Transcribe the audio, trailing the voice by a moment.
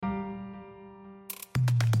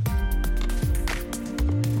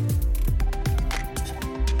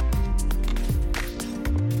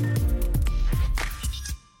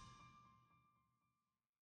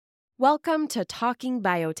Welcome to Talking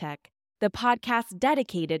Biotech, the podcast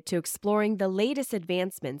dedicated to exploring the latest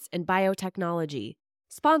advancements in biotechnology,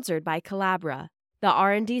 sponsored by Collabra, the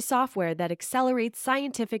R&D software that accelerates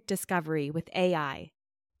scientific discovery with AI.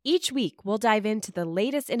 Each week, we'll dive into the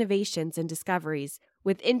latest innovations and discoveries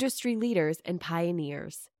with industry leaders and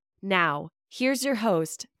pioneers. Now, here's your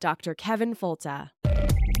host, Dr. Kevin Folta.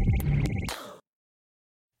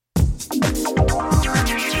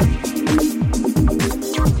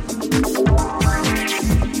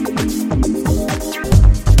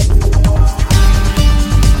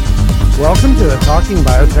 Welcome to the Talking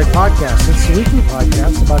Biotech Podcast. It's a weekly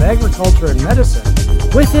podcast about agriculture and medicine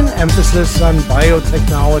with an emphasis on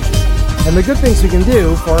biotechnology and the good things we can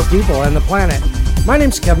do for our people and the planet. My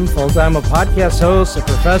name's Kevin Folta. I'm a podcast host, a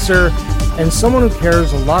professor, and someone who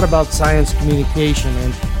cares a lot about science communication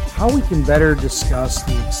and how we can better discuss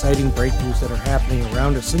the exciting breakthroughs that are happening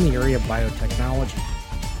around us in the area of biotechnology.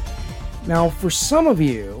 Now, for some of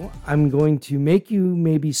you, I'm going to make you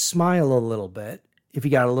maybe smile a little bit. If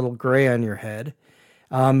you got a little gray on your head,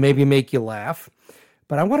 maybe make you laugh.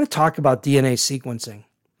 But I want to talk about DNA sequencing.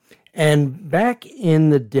 And back in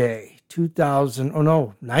the day,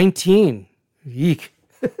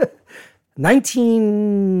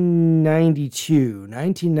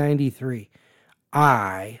 1993,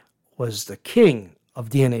 I was the king of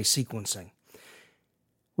DNA sequencing.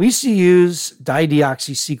 We used to use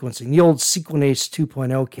dideoxy sequencing, the old Sequenase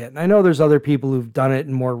 2.0 kit. And I know there's other people who've done it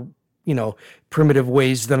in more primitive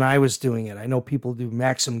ways than I was doing it. I know people do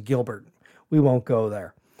Maxim Gilbert. We won't go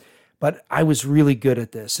there. But I was really good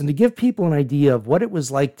at this. And to give people an idea of what it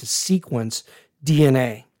was like to sequence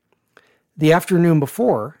DNA, the afternoon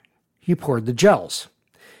before, he poured the gels.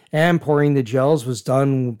 And pouring the gels was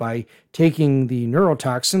done by taking the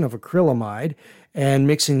neurotoxin of acrylamide and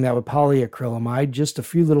mixing that with polyacrylamide, just a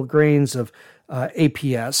few little grains of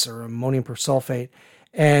APS or ammonium persulfate,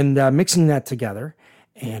 and mixing that together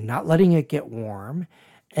and not letting it get warm,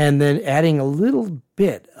 and then adding a little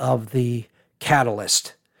bit of the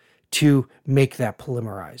catalyst to make that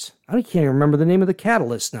polymerize. I can't even remember the name of the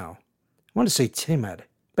catalyst now. I want to say TIMED.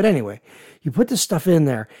 But anyway, you put this stuff in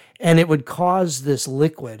there, and it would cause this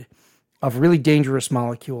liquid of really dangerous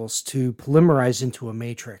molecules to polymerize into a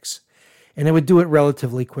matrix. And it would do it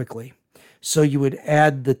relatively quickly. So you would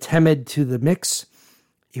add the TIMED to the mix.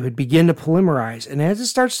 It would begin to polymerize. And as it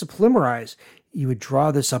starts to polymerize, you would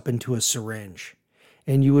draw this up into a syringe,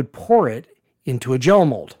 and you would pour it into a gel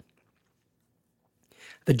mold.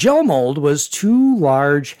 The gel mold was two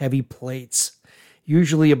large, heavy plates,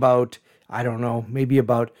 usually about, maybe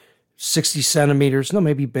about 60 centimeters,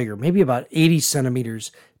 maybe bigger, maybe about 80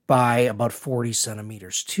 centimeters by about 40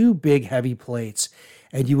 centimeters, two big, heavy plates,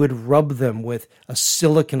 and you would rub them with a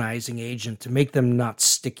siliconizing agent to make them not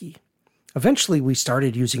sticky. Eventually, we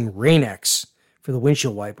started using Rain-X for the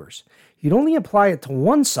windshield wipers. You'd only apply it to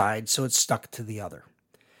one side so it stuck to the other.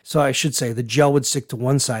 So I should say the gel would stick to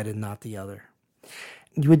one side and not the other.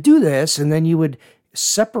 You would do this, and then you would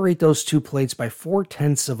separate those two plates by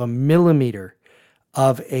 0.4 of a millimeter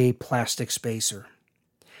of a plastic spacer.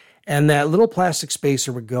 And that little plastic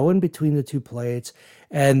spacer would go in between the two plates,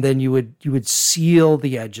 and then you would seal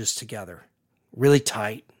the edges together really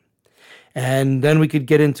tight. And then we could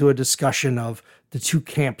get into a discussion of the two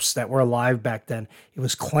camps that were alive back then. It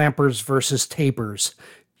was clampers versus tapers.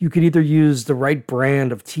 You could either use the right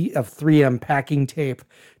brand of 3M packing tape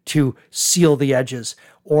to seal the edges,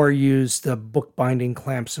 or use the bookbinding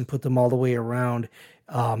clamps and put them all the way around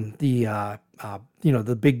the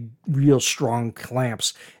big, real strong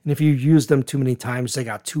clamps. And if you used them too many times, they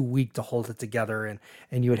got too weak to hold it together,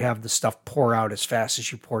 and you would have the stuff pour out as fast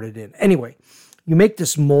as you poured it in. Anyway, you make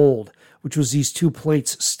this mold, which was these two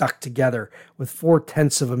plates stuck together with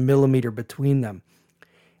 0.4 of a millimeter between them.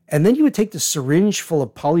 And then you would take the syringe full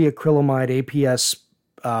of polyacrylamide APS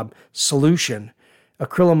solution,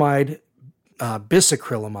 acrylamide,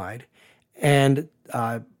 bisacrylamide, and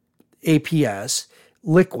APS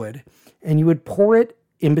liquid, and you would pour it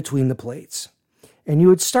in between the plates. And you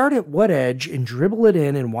would start at wet edge and dribble it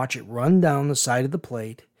in and watch it run down the side of the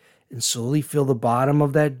plate and slowly fill the bottom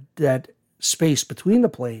of that space between the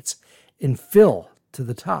plates and fill to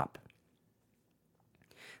the top.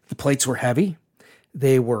 The plates were heavy.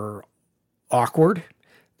 They were awkward.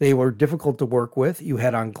 They were difficult to work with. You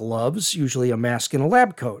had on gloves, usually a mask and a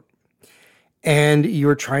lab coat. And you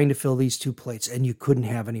were trying to fill these two plates, and you couldn't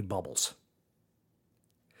have any bubbles.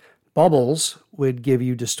 Bubbles would give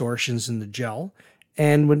you distortions in the gel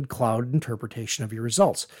and would cloud interpretation of your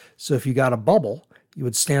results. So if you got a bubble, you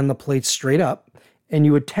would stand the plate straight up, and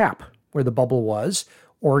you would tap where the bubble was,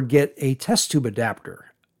 or get a test tube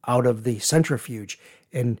adapter out of the centrifuge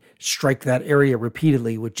and strike that area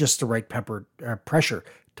repeatedly with just the right pressure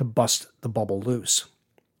to bust the bubble loose.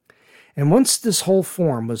 And once this whole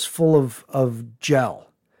form was full of gel,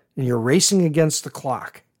 and you're racing against the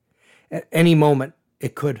clock, at any moment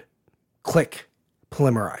it could click,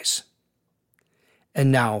 polymerize.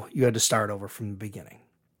 And now you had to start over from the beginning.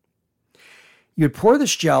 You would pour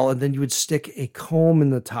this gel, and then you would stick a comb in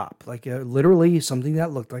the top, like literally something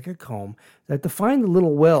that looked like a comb that defined the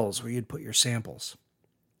little wells where you'd put your samples.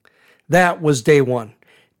 That was day one.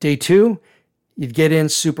 Day two, you'd get in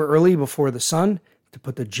super early before the sun to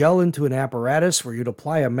put the gel into an apparatus where you'd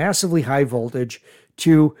apply a massively high voltage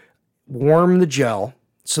to warm the gel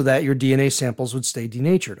so that your DNA samples would stay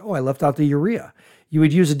denatured. Oh, I left out the urea. You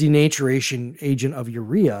would use a denaturation agent of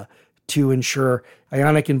urea to ensure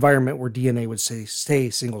ionic environment where DNA would stay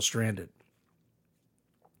single-stranded.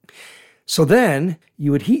 So then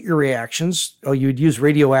you would heat your reactions. You would use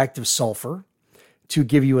radioactive sulfur to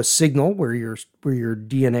give you a signal where your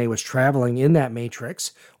DNA was traveling in that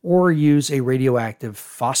matrix, or use a radioactive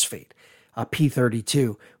phosphate, a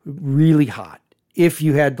P32, really hot, if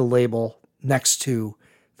you had the label next to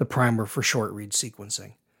the primer for short-read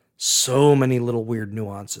sequencing. So many little weird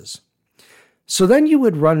nuances. So then you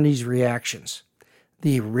would run these reactions.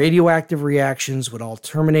 The radioactive reactions would all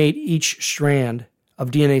terminate each strand of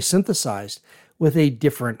DNA synthesized with a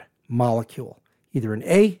different molecule, either an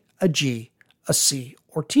A, a G, a C,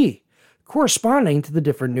 or T, corresponding to the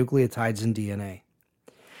different nucleotides in DNA.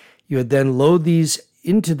 You would then load these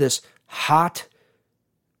into this hot,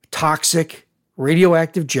 toxic,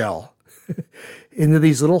 radioactive gel into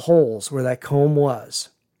these little holes where that comb was,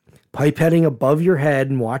 pipetting above your head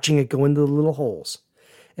and watching it go into the little holes,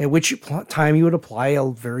 at which time you would apply a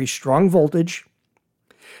very strong voltage,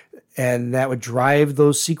 and that would drive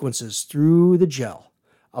those sequences through the gel,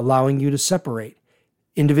 allowing you to separate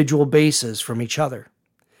individual bases from each other.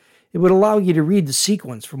 It would allow you to read the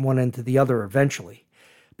sequence from one end to the other eventually.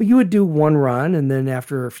 But you would do one run, and then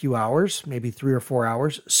after a few hours, maybe 3 or 4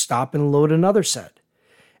 hours, stop and load another set.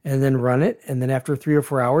 And then run it, and then after 3 or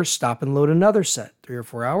 4 hours, stop and load another set. 3 or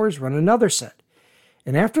 4 hours, run another set.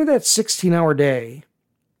 And after that 16-hour day,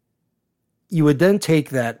 you would then take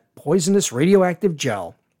that poisonous radioactive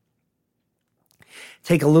gel,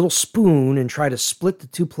 take a little spoon and try to split the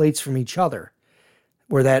two plates from each other,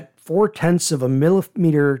 where that 0.4 of a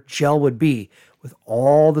millimeter gel would be, with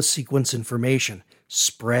all the sequence information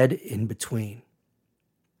spread in between.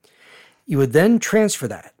 You would then transfer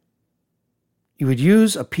that. You would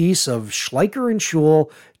use a piece of Schleicher and Schul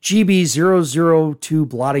GB002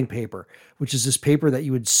 blotting paper, which is this paper that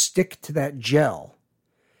you would stick to that gel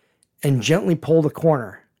and gently pull the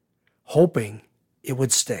corner, hoping it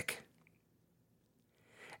would stick.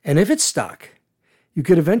 And if it stuck, you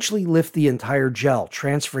could eventually lift the entire gel,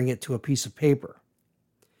 transferring it to a piece of paper.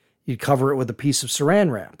 You'd cover it with a piece of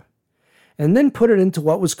saran wrap, and then put it into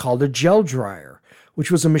what was called a gel dryer, which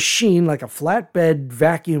was a machine like a flatbed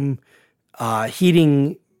vacuum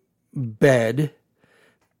heating bed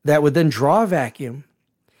that would then draw a vacuum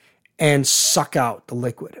and suck out the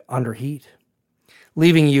liquid under heat,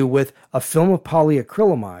 leaving you with a film of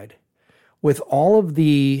polyacrylamide with all of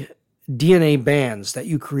the DNA bands that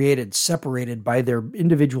you created separated by their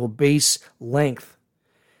individual base length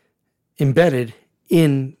embedded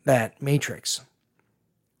in that matrix.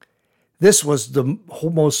 This was the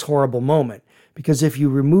most horrible moment, because if you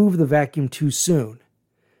remove the vacuum too soon,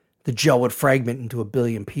 the gel would fragment into 1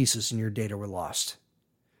 billion pieces and your data were lost.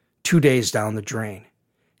 2 days down the drain.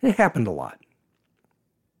 It happened a lot.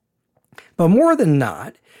 But more than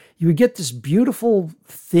not, you would get this beautiful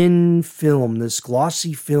thin film, this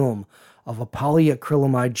glossy film of a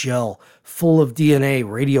polyacrylamide gel full of DNA,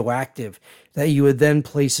 radioactive, that you would then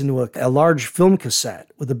place into a large film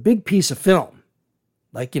cassette with a big piece of film,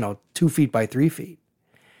 like, 2 feet by 3 feet,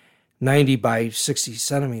 90 by 60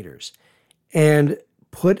 centimeters, and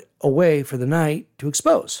put away for the night to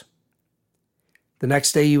expose. The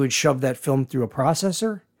next day you would shove that film through a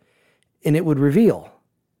processor, and it would reveal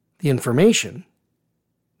the information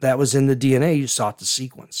that was in the DNA you sought to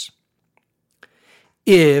sequence.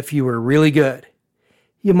 If you were really good,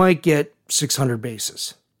 you might get 600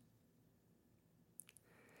 bases.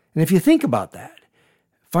 And if you think about that,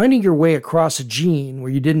 finding your way across a gene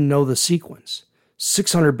where you didn't know the sequence,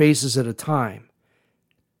 600 bases at a time,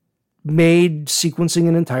 made sequencing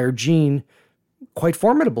an entire gene quite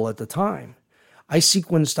formidable at the time. I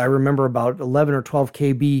sequenced, I remember, about 11 or 12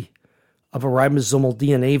 kb of a ribosomal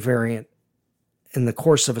DNA variant in the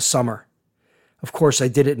course of a summer. Of course, I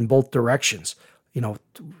did it in both directions,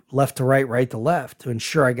 left to right, right to left, to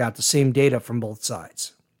ensure I got the same data from both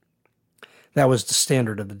sides. That was the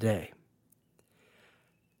standard of the day.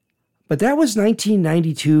 But that was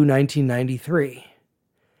 1992, 1993.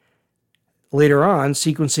 Later on,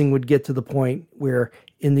 sequencing would get to the point where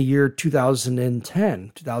in the year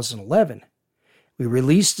 2010, 2011, we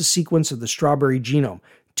released a sequence of the strawberry genome,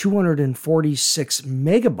 246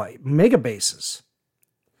 megabases,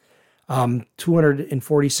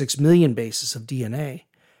 246 million bases of DNA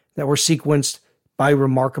that were sequenced by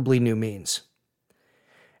remarkably new means.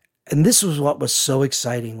 And this was what was so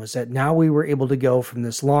exciting, was that now we were able to go from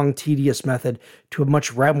this long, tedious method to a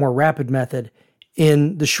much more rapid method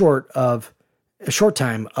in the short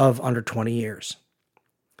time of under 20 years.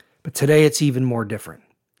 But today it's even more different.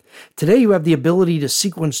 Today you have the ability to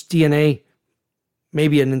sequence DNA,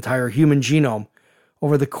 maybe an entire human genome,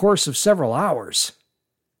 over the course of several hours.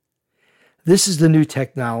 This is the new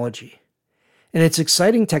technology. And it's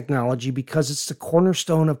exciting technology because it's the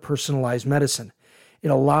cornerstone of personalized medicine. It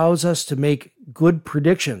allows us to make good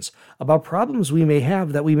predictions about problems we may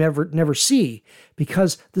have that we never see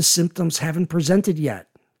because the symptoms haven't presented yet.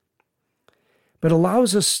 But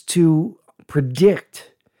allows us to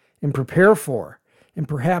predict and prepare for and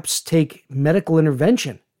perhaps take medical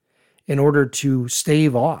intervention in order to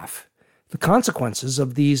stave off the consequences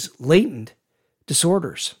of these latent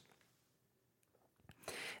disorders.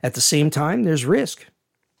 At the same time, there's risk.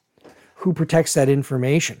 Who protects that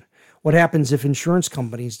information? What happens if insurance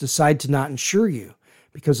companies decide to not insure you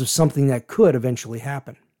because of something that could eventually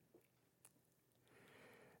happen?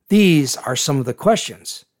 These are some of the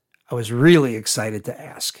questions I was really excited to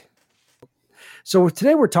ask. So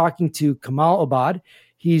today we're talking to Kamal Abad.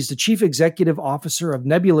 He's the Chief Executive Officer of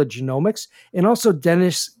Nebula Genomics, and also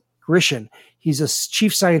Dennis Grishin. He's a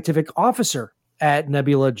Chief Scientific Officer at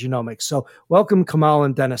Nebula Genomics. So welcome, Kamal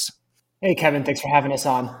and Dennis. Hey, Kevin. Thanks for having us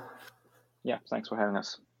on. Yeah, thanks for having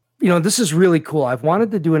us. This is really cool. I've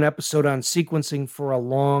wanted to do an episode on sequencing for a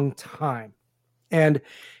long time. And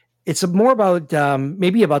it's more about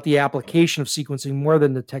maybe about the application of sequencing more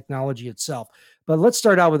than the technology itself. But let's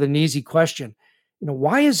start out with an easy question.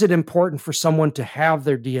 Why is it important for someone to have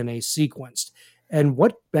their DNA sequenced? And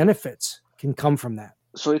what benefits can come from that?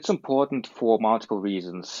 So it's important for multiple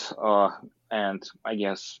reasons. And I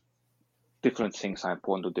guess different things are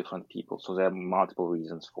important to different people. So there are multiple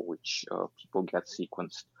reasons for which people get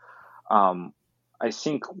sequenced. I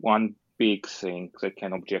think one big thing that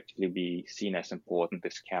can objectively be seen as important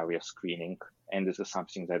is carrier screening. And this is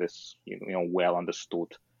something that is well understood.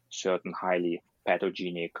 Certain highly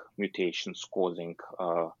pathogenic mutations causing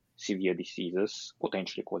severe diseases,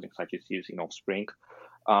 potentially causing such disease in offspring.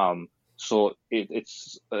 So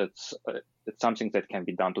it's something that can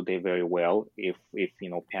be done today very well if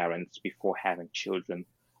parents before having children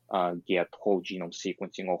get whole genome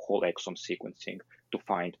sequencing or whole exome sequencing to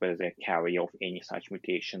find whether they're carrier of any such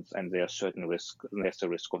mutations, and there's a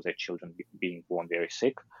risk of their children being born very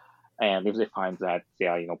sick. And if they find that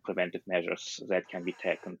there are preventive measures that can be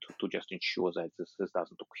taken to just ensure that this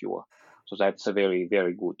doesn't occur. So that's a very,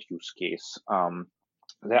 very good use case.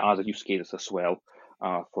 There are other use cases as well.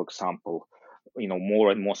 For example,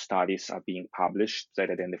 more and more studies are being published that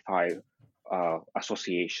identify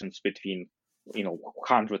associations between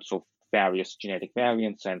hundreds of various genetic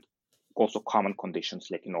variants and also common conditions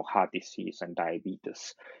like heart disease and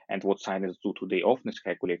diabetes. And what scientists do today often is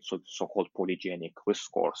calculate so-called polygenic risk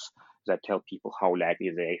scores that tell people how likely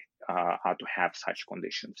they are to have such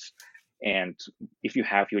conditions. And if you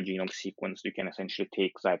have your genome sequenced, you can essentially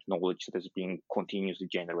take that knowledge that is being continuously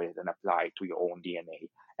generated and apply it to your own DNA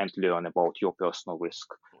and learn about your personal risk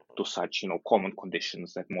to such common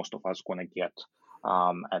conditions that most of us are going to get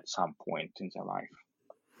at some point in their life.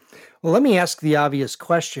 Well, let me ask the obvious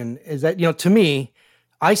question is that, to me,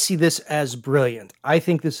 I see this as brilliant. I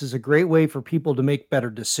think this is a great way for people to make better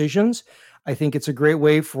decisions. I think it's a great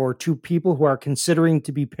way for two people who are considering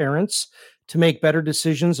to be parents to make better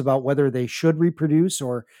decisions about whether they should reproduce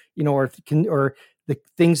or the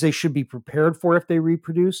things they should be prepared for if they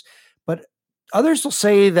reproduce. But others will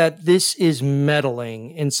say that this is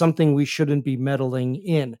meddling in something we shouldn't be meddling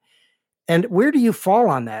in. And where do you fall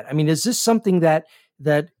on that? I mean, is this something that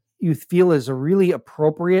you feel is a really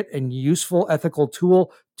appropriate and useful ethical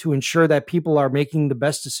tool to ensure that people are making the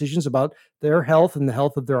best decisions about their health and the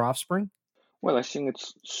health of their offspring? Well, I think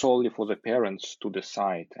it's solely for the parents to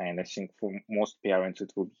decide. And I think for most parents,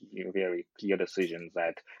 it will be a very clear decision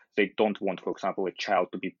that they don't want, for example, a child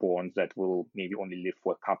to be born that will maybe only live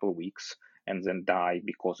for a couple of weeks and then die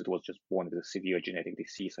because it was just born with a severe genetic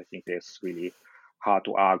disease. I think there's really hard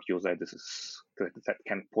to argue that that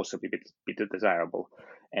can possibly be desirable.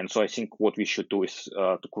 And so I think what we should do is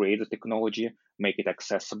to create the technology, make it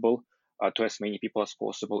accessible, to as many people as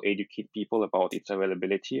possible, educate people about its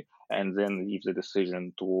availability, and then leave the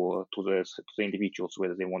decision to the individuals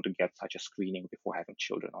whether they want to get such a screening before having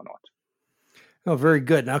children or not. Oh, very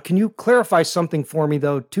good. Now, can you clarify something for me,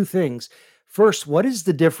 though? Two things. First, what is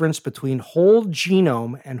the difference between whole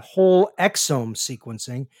genome and whole exome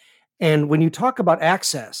sequencing? And when you talk about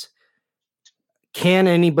access, can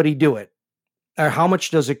anybody do it? Or how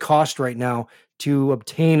much does it cost right now to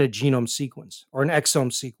obtain a genome sequence or an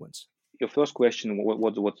exome sequence? Your first question,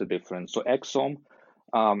 what's the difference? So exome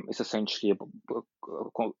is essentially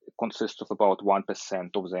consists of about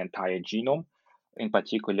 1% of the entire genome. In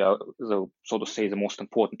particular, so to say, the most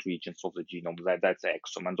important regions of the genome, that's the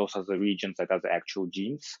exome. And those are the regions that are the actual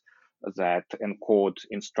genes that encode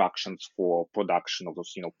instructions for production of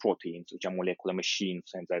those, proteins, which are molecular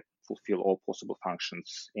machines and that fulfill all possible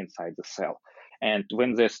functions inside the cell. And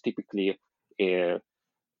when there's typically severe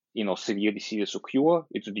diseases occur,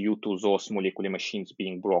 it's due to those molecular machines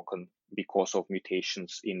being broken because of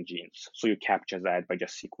mutations in genes. So you capture that by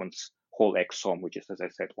just sequence whole exome, which is, as I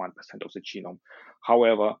said, 1% of the genome.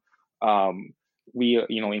 However, we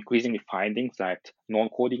are increasingly finding that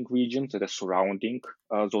non-coding regions that are surrounding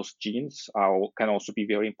those genes can also be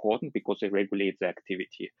very important because they regulate the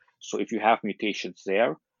activity. So if you have mutations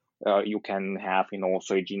there, you can have,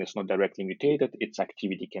 so a gene is not directly mutated, its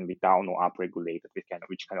activity can be down or upregulated,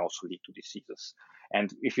 which can also lead to diseases.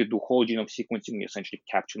 And if you do whole genome sequencing, you essentially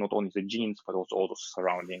capture not only the genes, but also all those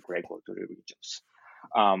surrounding regulatory regions.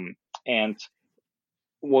 And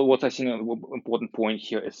what I think an important point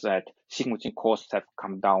here is that sequencing costs have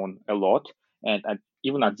come down a lot. And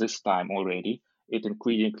even at this time already, it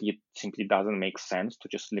increasingly simply doesn't make sense to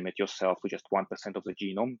just limit yourself to just 1% of the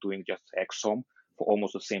genome, doing just exome. For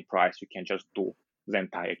almost the same price, you can just do the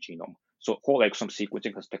entire genome. So whole exome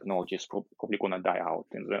sequencing as technology is probably going to die out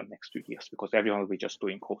in the next few years because everyone will be just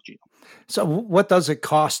doing whole genome. So what does it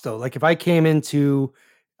cost, though? Like if I came into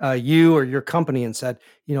you or your company and said,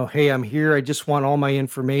 hey, I'm here. I just want all my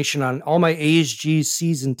information on all my A's, G's,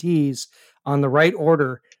 C's, and T's on the right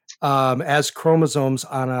order as chromosomes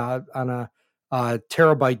on a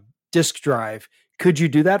terabyte disk drive. Could you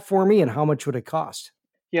do that for me? And how much would it cost?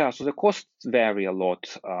 Yeah, so the costs vary a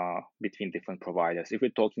lot between different providers. If we're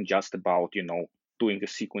talking just about, doing the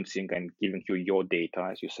sequencing and giving you your data,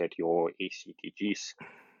 as you said, your ACTGs,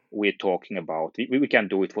 we're talking about, we can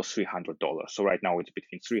do it for $300. So right now it's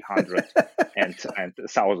between $300 and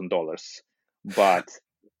 $1,000. But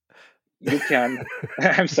you can,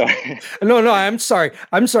 I'm sorry. No, I'm sorry.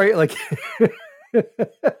 Like,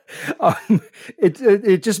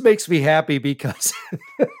 it just makes me happy because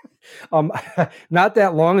not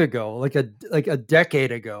that long ago, like a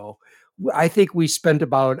decade ago, I think we spent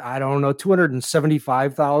about, I don't know,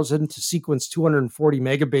 $275,000 to sequence 240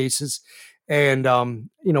 megabases. And,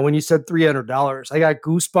 when you said $300, I got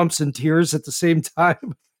goosebumps and tears at the same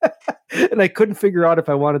time. And I couldn't figure out if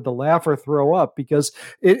I wanted to laugh or throw up because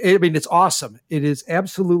it's awesome. It is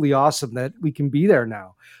absolutely awesome that we can be there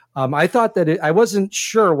now. I thought that I wasn't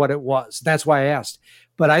sure what it was. That's why I asked,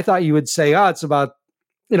 but I thought you would say, it's about,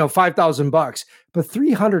 $5,000, but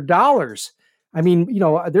 $300. I mean,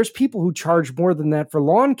 there's people who charge more than that for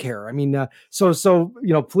lawn care. I mean, so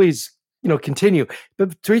please, continue.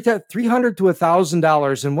 But $300 to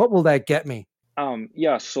 $1,000, and what will that get me?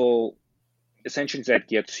 Yeah. So essentially, that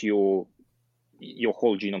gets you your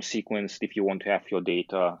whole genome sequenced. If you want to have your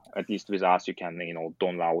data, at least with us, you can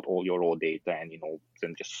download all your raw data and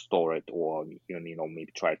then just store it, or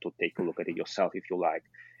maybe try to take a look at it yourself if you like,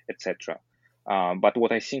 etc. But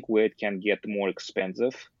what I think where it can get more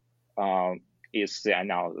expensive is the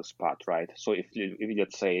analysis part, right? So if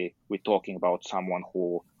let's say we're talking about someone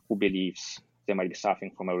who believes they might be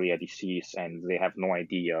suffering from a rare disease and they have no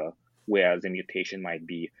idea where the mutation might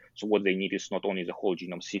be. So what they need is not only the whole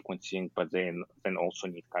genome sequencing, but then also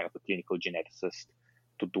need kind of a clinical geneticist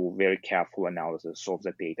to do very careful analysis of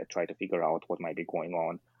the data, try to figure out what might be going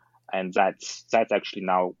on. And that's actually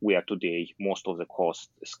now where today most of the cost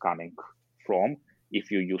is coming from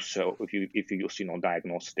if you use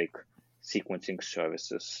diagnostic sequencing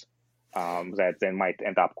services that then might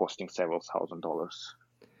end up costing several $1,000s.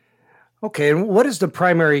 Okay, and what is the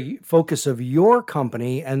primary focus of your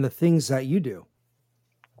company and the things that you do?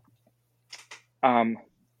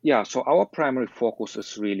 So our primary focus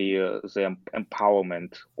is really the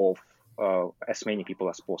empowerment of as many people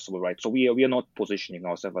as possible, right? So we are not positioning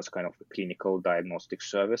ourselves as kind of a clinical diagnostic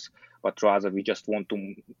service, but rather we just want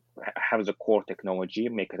to have the core technology,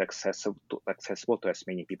 make it accessible to as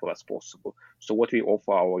many people as possible. So what we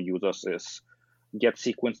offer our users is get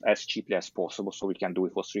sequenced as cheaply as possible. So we can do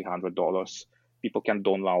it for $300. People can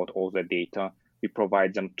download all the data. we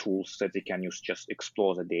provide them tools that they can use, just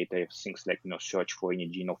explore the data, things like search for any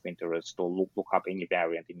gene of interest or look up any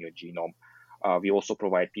variant in your genome. We also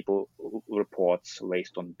provide people reports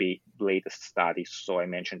based on latest studies. So I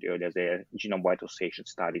mentioned earlier the genome vitalization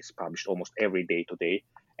studies published almost every day today,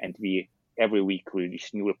 and we every week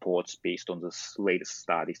release new reports based on this latest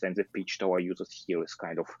studies. And the pitch to our users here is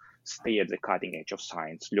kind of stay at the cutting edge of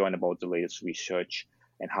science, learn about the latest research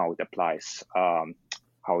and how it applies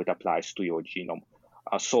to your genome.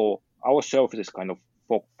 So our service is kind of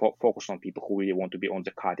focused on people who really want to be on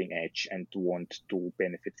the cutting edge and want to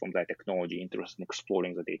benefit from that technology, interested in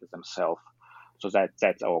exploring the data themselves. So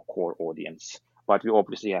that's our core audience. But we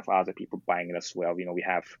obviously have other people buying it as well. We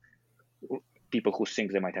have people who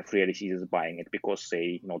think they might have rare diseases buying it because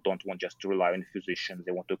they don't want just to rely on physicians.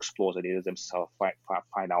 They want to explore the data themselves,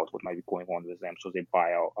 find out what might be going on with them. So they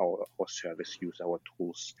buy our service, use our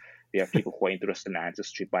tools. We have people who are interested in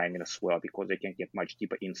ancestry buying it as well because they can get much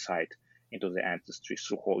deeper insight into the ancestry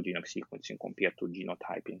through whole genome sequencing compared to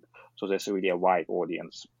genotyping. So there's really a wide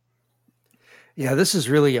audience. Yeah, this is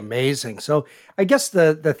really amazing. So I guess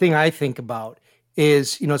the thing I think about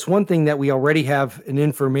is, it's one thing that we already have an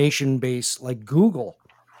information base like Google,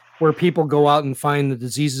 where people go out and find the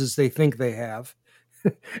diseases they think they have.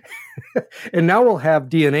 And now we'll have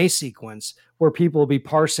DNA sequence where people will be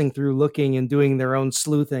parsing through, looking and doing their own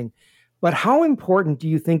sleuthing. But how important do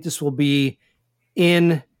you think this will be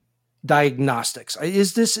in diagnostics?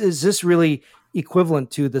 Is this really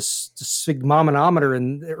equivalent to the sphygmomanometer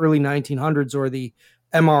in the early 1900s or the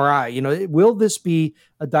MRI? Will this be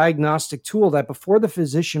a diagnostic tool that before the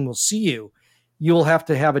physician will see you, you'll have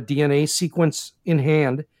to have a DNA sequence in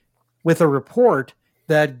hand with a report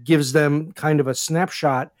that gives them kind of a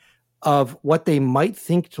snapshot of what they might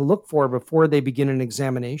think to look for before they begin an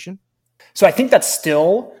examination? So I think that's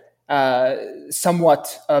still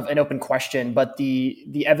somewhat of an open question, but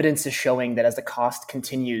the evidence is showing that as the cost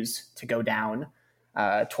continues to go down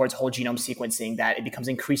towards whole genome sequencing, that it becomes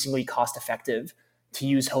increasingly cost effective to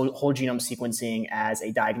use whole genome sequencing as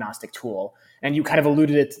a diagnostic tool. And you kind of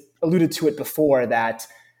alluded to it before, that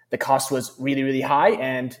the cost was really, really high,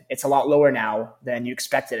 and it's a lot lower now than you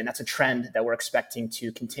expected. And that's a trend that we're expecting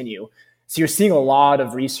to continue. So you're seeing a lot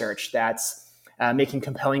of research that's making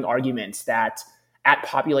compelling arguments that at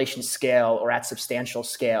population scale or at substantial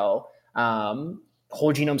scale,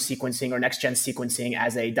 whole genome sequencing or next-gen sequencing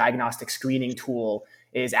as a diagnostic screening tool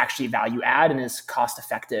is actually value add and is cost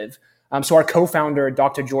effective. So our co-founder,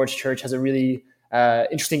 Dr. George Church, has a really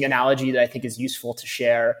interesting analogy that I think is useful to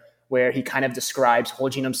share, where he kind of describes whole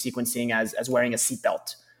genome sequencing as wearing a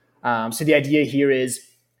seatbelt. So the idea here is,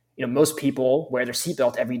 most people wear their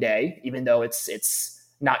seatbelt every day, even though it's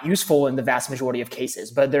not useful in the vast majority of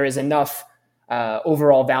cases, but there is enough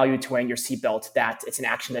overall value to wearing your seatbelt that it's an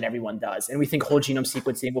action that everyone does. And we think whole genome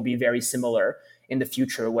sequencing will be very similar in the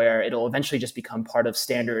future, where it'll eventually just become part of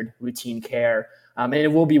standard routine care. And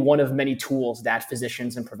it will be one of many tools that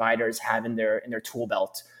physicians and providers have in their tool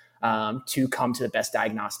belt to come to the best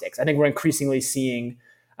diagnostics. I think we're increasingly seeing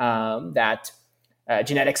that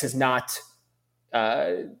genetics is not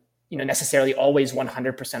necessarily always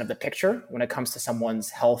 100% of the picture when it comes to someone's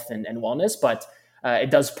health and wellness, but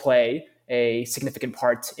it does play a significant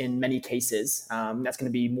part in many cases. That's going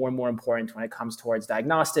to be more and more important when it comes towards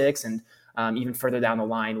diagnostics and even further down the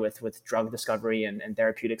line with drug discovery and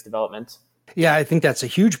therapeutics development. Yeah, I think that's a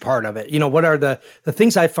huge part of it. What are the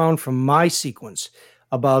things I found from my sequence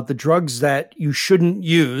about the drugs that you shouldn't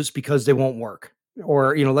use because they won't work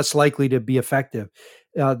or, less likely to be effective?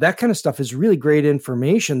 That kind of stuff is really great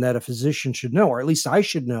information that a physician should know, or at least I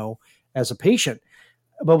should know as a patient.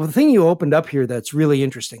 But the thing you opened up here that's really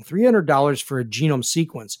interesting, $300 for a genome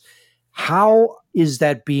sequence. How is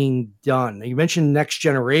that being done? You mentioned next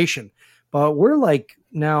generation, but we're like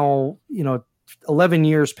now, 11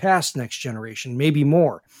 years past next generation, maybe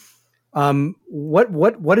more.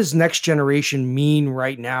 What does next generation mean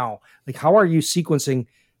right now? Like, how are you sequencing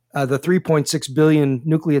the 3.6 billion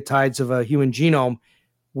nucleotides of a human genome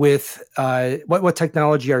with what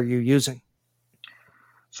technology are you using?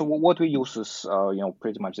 So what we use is,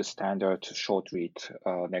 pretty much the standard short read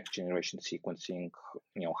next generation sequencing,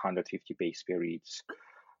 150 base pair reads.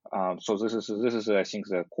 So this is I think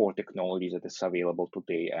the core technology that is available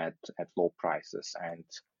today at low prices, and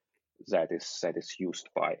that is used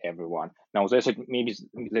by everyone. Now there's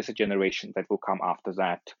a generation that will come after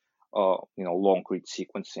that, long read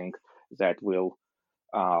sequencing that will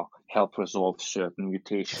help resolve certain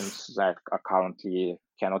mutations that are currently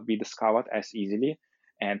cannot be discovered as easily.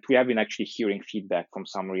 And we have been actually hearing feedback from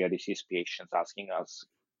some rare disease patients asking us,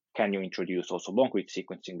 can you introduce also long read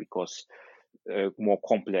sequencing? Because more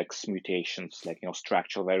complex mutations, like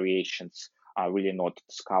structural variations, are really not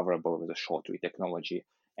discoverable with the short read technology.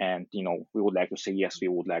 And we would like to say yes, we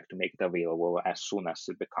would like to make it available as soon as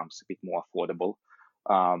it becomes a bit more affordable.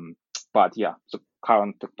 But yeah, the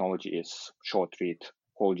current technology is short read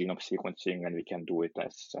whole genome sequencing, and we can do it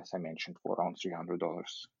as I mentioned for around $300.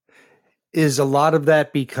 Is a lot of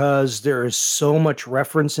that because there is so much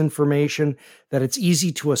reference information that it's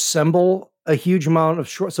easy to assemble a huge amount of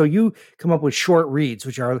short. So you come up with short reads,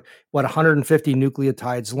 which are 150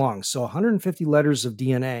 nucleotides long. So 150 letters of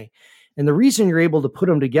DNA. And the reason you're able to put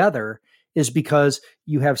them together is because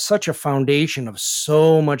you have such a foundation of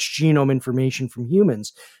so much genome information from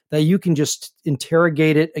humans that you can just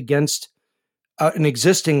interrogate it against an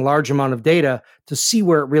existing large amount of data to see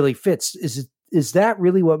where it really fits. Is that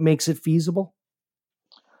really what makes it feasible?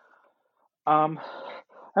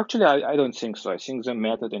 Actually, I don't think so. I think the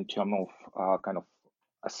method in terms of kind of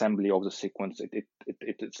assembly of the sequence,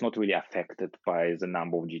 it's not really affected by the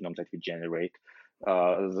number of genomes that we generate.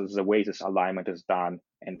 The way this alignment is done,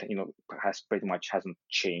 and hasn't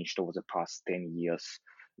changed over the past 10 years.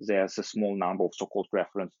 There's a small number of so-called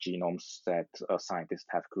reference genomes that scientists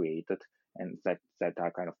have created, and that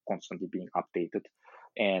are kind of constantly being updated.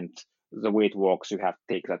 And the way it works, you have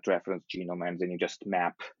to take that reference genome and then you just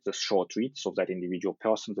map the short reads of that individual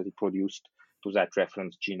person that he produced to that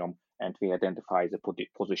reference genome, and we identify the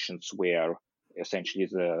positions where essentially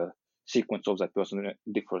the sequence of that person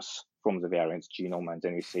differs from the variant's genome, and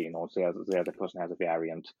then we say, there the person has a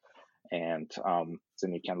variant, and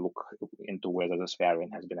then you can look into whether this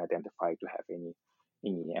variant has been identified to have any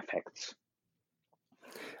effects.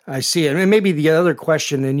 I see it. And maybe the other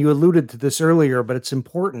question, and you alluded to this earlier, but it's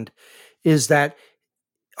important, is that,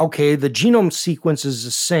 okay, the genome sequence is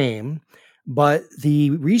the same, but the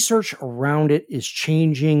research around it is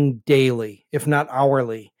changing daily, if not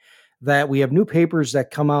hourly. That we have new papers that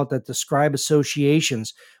come out that describe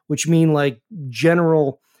associations, which mean like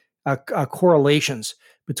general correlations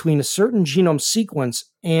between a certain genome sequence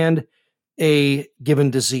and a given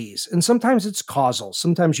disease. And sometimes it's causal.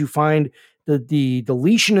 Sometimes you find the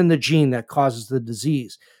deletion in the gene that causes the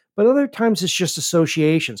disease, but other times it's just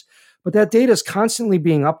associations. But that data is constantly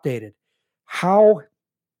being updated. How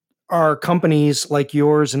are companies like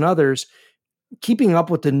yours and others keeping up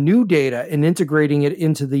with the new data and integrating it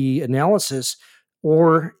into the analysis,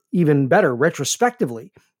 or even better,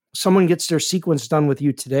 retrospectively? Someone gets their sequence done with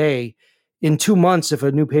you today. In 2 months, if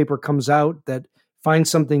a new paper comes out that finds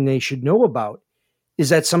something they should know about, is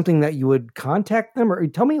that something that you would contact them? Or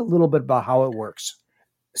tell me a little bit about how it works.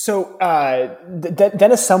 So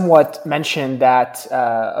Dennis somewhat mentioned that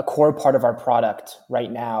a core part of our product right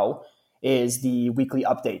now is the weekly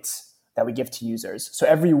updates that we give to users. So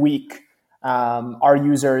every week, our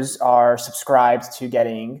users are subscribed to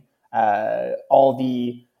getting all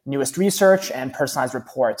the newest research and personalized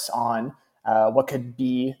reports on what could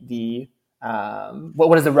be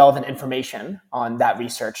what is the relevant information on that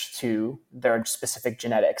research to their specific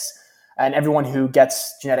genetics. And everyone who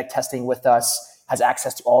gets genetic testing with us has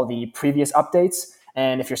access to all the previous updates.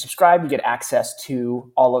 And if you're subscribed, you get access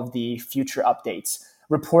to all of the future updates.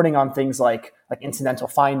 Reporting on things like incidental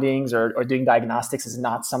findings or doing diagnostics is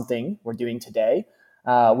not something we're doing today.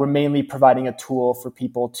 We're mainly providing a tool for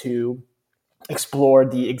people to explore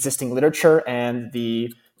the existing literature and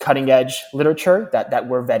the cutting edge literature that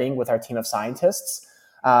we're vetting with our team of scientists,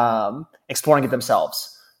 exploring it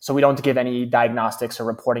themselves. So we don't give any diagnostics or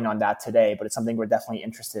reporting on that today, but it's something we're definitely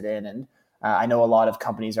interested in. And I know a lot of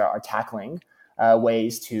companies are tackling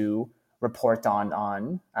ways to report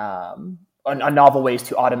on novel ways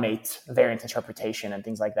to automate variant interpretation and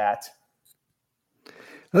things like that.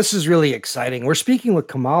 This is really exciting. We're speaking with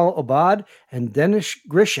Kamal Obad and Dennis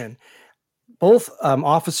Grishin, both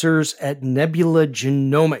officers at Nebula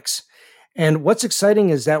Genomics. And what's exciting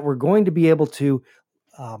is that we're going to be able to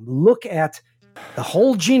look at the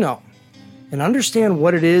whole genome and understand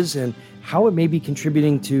what it is and how it may be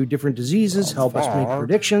contributing to different diseases, help us make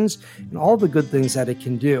predictions, and all the good things that it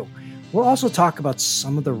can do. We'll also talk about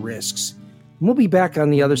some of the risks. And we'll be back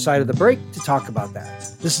on the other side of the break to talk about that.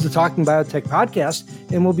 This is the Talking Biotech podcast,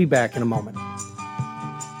 and we'll be back in a moment.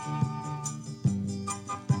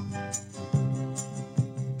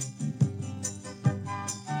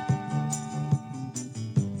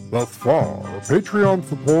 Thus far, Patreon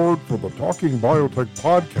support for the Talking Biotech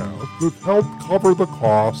podcast has helped cover the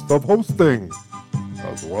cost of hosting,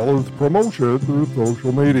 as well as promotion through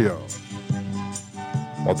social media.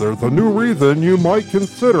 But there's a new reason you might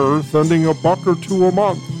consider sending $1 or $2 a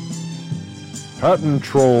month. Patent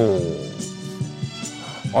trolls.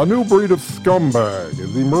 A new breed of scumbag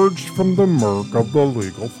has emerged from the murk of the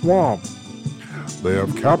legal swamp. They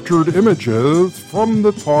have captured images from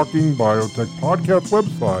the Talking Biotech podcast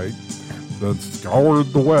website that scoured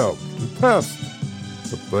the web to test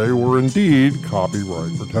if they were indeed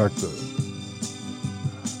copyright protected.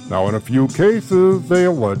 Now, in a few cases, they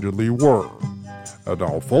allegedly were. And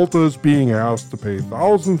now Folta is being asked to pay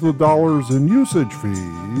thousands of dollars in usage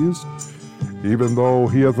fees, even though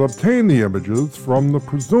he has obtained the images from the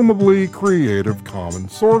presumably Creative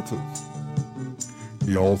Commons sources.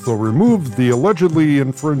 He also removes the allegedly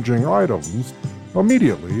infringing items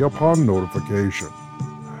immediately upon notification.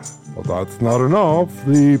 But that's not enough.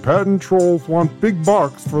 The patent trolls want big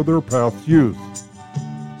bucks for their past use.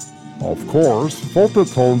 Of course,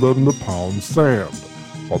 Folta told them to pound sand,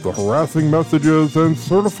 but the harassing messages and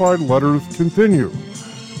certified letters continue,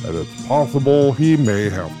 and it's possible he may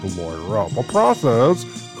have to lawyer up, a process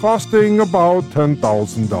costing about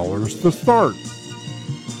 $10,000 to start.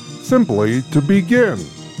 Simply to begin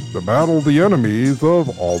to battle the enemies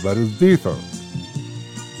of all that is decent.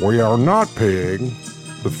 We are not paying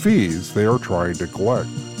the fees they are trying to collect,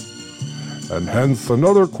 and hence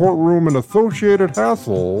another courtroom and associated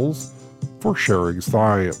hassles for sharing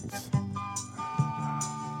science.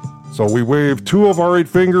 So we wave 2 of our 8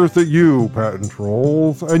 fingers at you, patent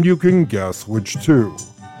trolls, and you can guess which 2.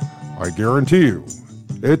 I guarantee you,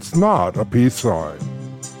 it's not a peace sign.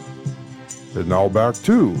 And now back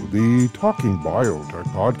to the Talking Biotech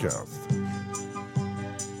podcast.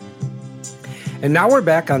 And now we're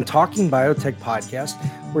back on Talking Biotech podcast.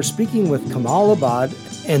 We're speaking with Kamal Abad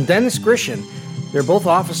and Dennis Grishin. They're both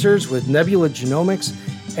officers with Nebula Genomics,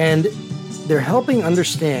 and they're helping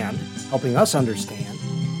us understand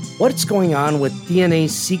what's going on with DNA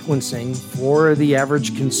sequencing for the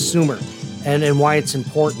average consumer and why it's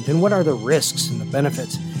important and what are the risks and the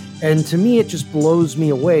benefits. And to me, it just blows me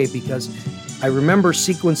away because I remember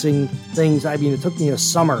sequencing things. I mean, it took me a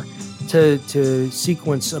summer to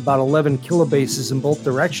sequence about 11 kilobases in both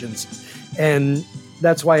directions. And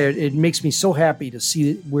that's why it makes me so happy to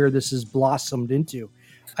see where this has blossomed into.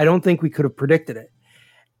 I don't think we could have predicted it.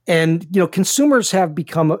 And, consumers have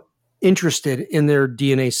become interested in their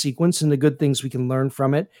DNA sequence and the good things we can learn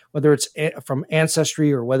from it, whether it's from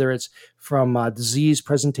ancestry or whether it's from disease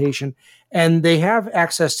presentation. And they have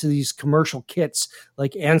access to these commercial kits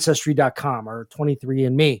like Ancestry.com or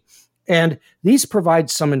 23andMe. And these provide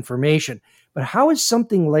some information. But how is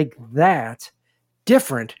something like that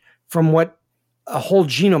different from what a whole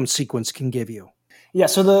genome sequence can give you? Yeah,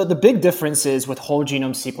 so the big difference is with whole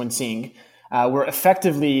genome sequencing, we're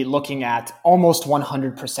effectively looking at almost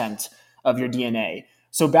 100% of your DNA.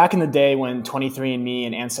 So back in the day when 23andMe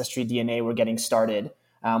and Ancestry DNA were getting started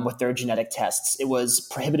with their genetic tests, it was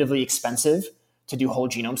prohibitively expensive to do whole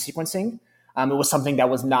genome sequencing. It was something that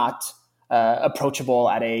was not approachable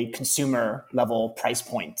at a consumer level price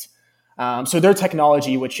point. So their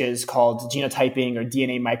technology, which is called genotyping or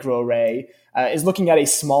DNA microarray, is looking at a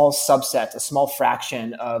small subset, a small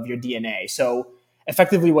fraction of your DNA. So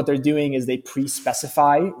effectively what they're doing is they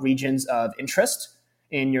pre-specify regions of interest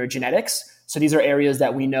in your genetics. So these are areas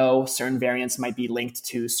that we know certain variants might be linked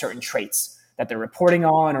to certain traits that they're reporting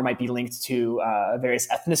on, or might be linked to various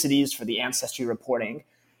ethnicities for the ancestry reporting.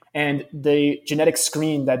 And the genetic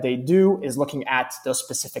screen that they do is looking at those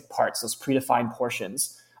specific parts, those predefined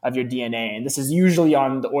portions of your DNA. And this is usually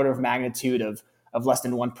on the order of magnitude of less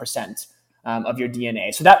than 1% of your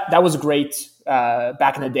DNA. So that was great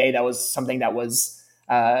back in the day. That was something that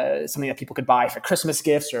people could buy for Christmas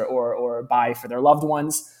gifts or buy for their loved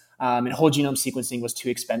ones. And whole genome sequencing was too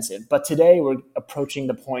expensive. But today we're approaching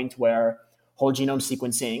the point where whole genome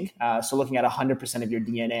sequencing, so looking at 100% of your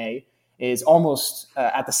DNA, is almost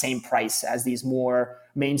at the same price as these more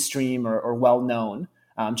mainstream or well-known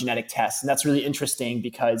genetic tests. And that's really interesting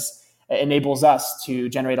because it enables us to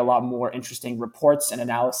generate a lot more interesting reports and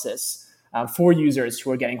analysis for users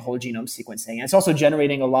who are getting whole genome sequencing. And it's also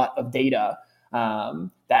generating a lot of data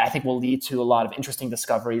that I think will lead to a lot of interesting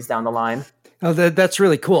discoveries down the line. Oh, that's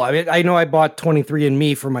really cool. I mean, I know I bought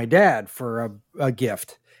 23andMe for my dad for a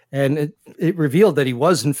gift, and it revealed that he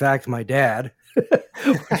was, in fact, my dad.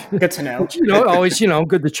 Good to know. Always,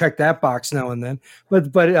 good to check that box now and then.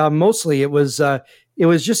 But mostly it was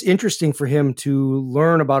just interesting for him to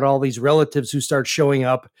learn about all these relatives who start showing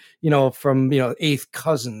up, from, eighth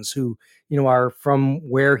cousins who, are from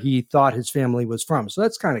where he thought his family was from. So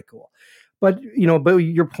that's kind of cool. But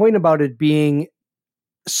your point about it being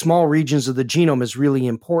small regions of the genome is really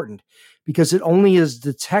important because it only is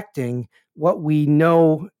detecting what we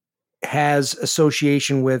know has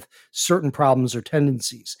association with certain problems or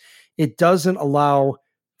tendencies. It doesn't allow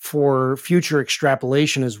for future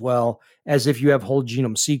extrapolation as well as if you have whole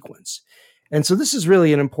genome sequence. And so this is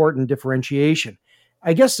really an important differentiation.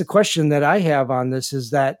 I guess the question that I have on this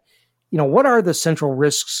is that, what are the central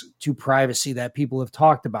risks to privacy that people have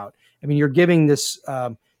talked about? I mean, you're giving this,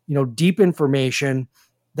 deep information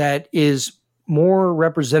that is more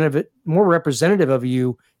representative of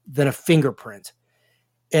you than a fingerprint.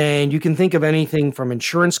 And you can think of anything from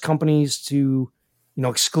insurance companies to,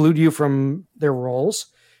 exclude you from their roles,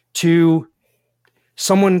 to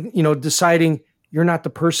someone, deciding you're not the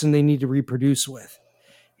person they need to reproduce with.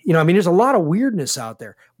 There's a lot of weirdness out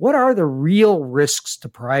there. What are the real risks to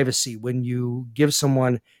privacy when you give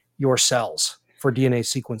someone your cells for DNA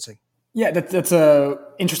sequencing? Yeah, that's a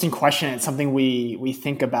interesting question. It's something we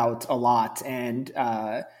think about a lot, and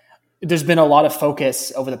there's been a lot of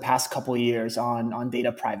focus over the past couple of years on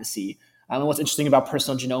data privacy. And what's interesting about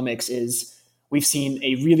personal genomics is we've seen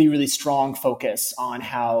a really, really strong focus on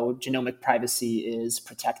how genomic privacy is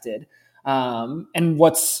protected. And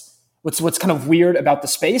what's kind of weird about the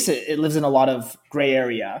space, it lives in a lot of gray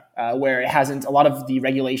area where a lot of the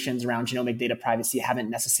regulations around genomic data privacy haven't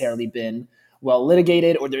necessarily been well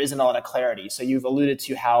litigated, or there isn't a lot of clarity. So you've alluded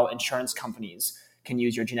to how insurance companies can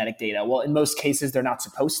use your genetic data. Well, in most cases, they're not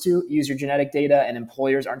supposed to use your genetic data, and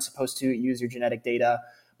employers aren't supposed to use your genetic data.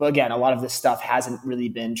 But again, a lot of this stuff hasn't really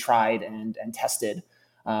been tried and tested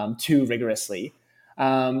too rigorously.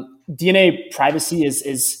 DNA privacy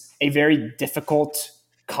is a very difficult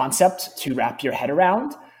concept to wrap your head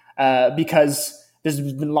around because there's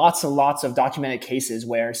been lots and lots of documented cases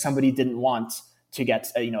where somebody didn't want to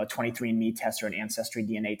get a 23andMe test or an Ancestry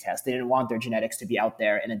DNA test. They didn't want their genetics to be out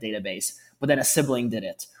there in a database, but then a sibling did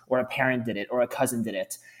it, or a parent did it, or a cousin did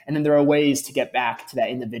it. And then there are ways to get back to that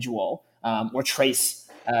individual or trace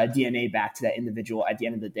DNA back to that individual at the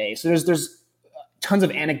end of the day. So there's tons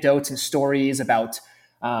of anecdotes and stories about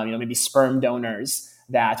maybe sperm donors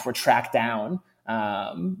that were tracked down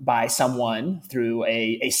by someone through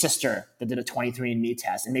a sister that did a 23andMe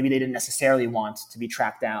test. And maybe they didn't necessarily want to be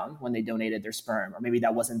tracked down when they donated their sperm, or maybe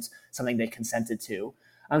that wasn't something they consented to.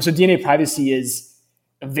 So DNA privacy is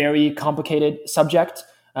a very complicated subject.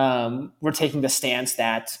 We're taking the stance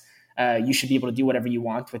that you should be able to do whatever you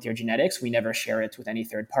want with your genetics. We never share it with any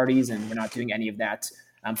third parties, and we're not doing any of that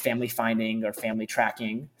family finding or family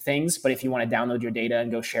tracking things. But if you want to download your data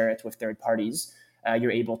and go share it with third parties,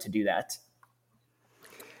 you're able to do that.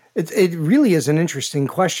 It really is an interesting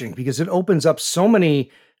question because it opens up so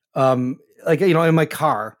many, in my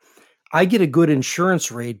car, I get a good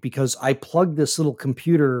insurance rate because I plug this little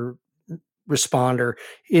computer responder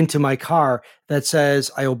into my car that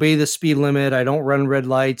says I obey the speed limit, I don't run red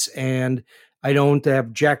lights, and I don't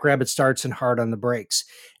have jackrabbit starts and hard on the brakes.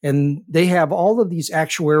 And they have all of these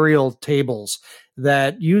actuarial tables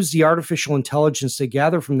that use the artificial intelligence to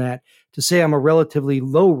gather from that to say I'm a relatively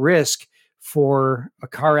low risk for a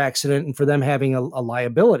car accident and for them having a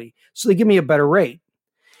liability. So they give me a better rate.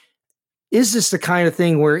 Is this the kind of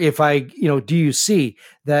thing where if I, do you see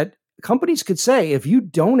that companies could say, if you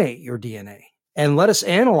donate your DNA and let us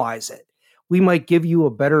analyze it, we might give you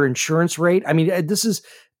a better insurance rate? I mean, this is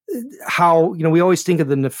how, we always think of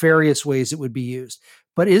the nefarious ways it would be used.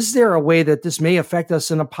 But is there a way that this may affect us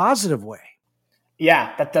in a positive way?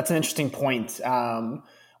 Yeah, that's an interesting point.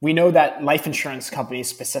 We know that life insurance companies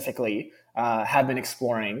specifically have been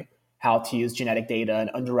exploring how to use genetic data and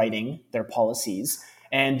underwriting their policies.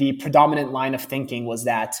 And the predominant line of thinking was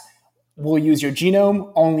that we'll use your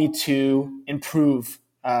genome only to improve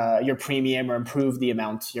your premium or improve the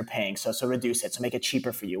amount you're paying. So reduce it, so make it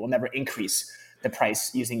cheaper for you. We'll never increase the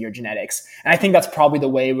price using your genetics. And I think that's probably the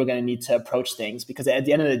way we're going to need to approach things, because at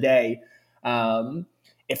the end of the day,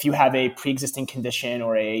 if you have a pre-existing condition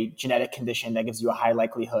or a genetic condition that gives you a high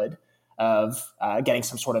likelihood of getting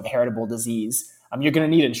some sort of heritable disease, you're going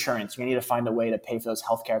to need insurance. You're going to need to find a way to pay for those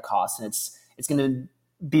healthcare costs. And it's going to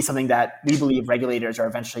be something that we believe regulators are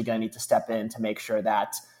eventually going to need to step in to make sure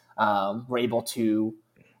that we're able to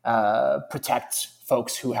protect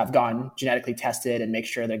folks who have gone genetically tested and make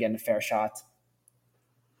sure they're getting a fair shot.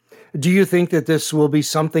 Do you think that this will be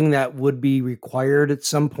something that would be required at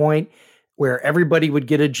some point, where everybody would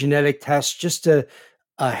get a genetic test just to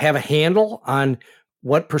have a handle on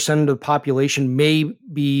what percent of the population may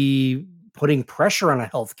be putting pressure on a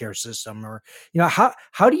healthcare system? Or,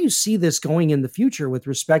 how do you see this going in the future with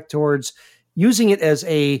respect towards using it as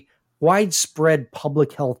a widespread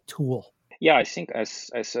public health tool? Yeah, I think as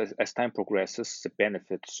time progresses, the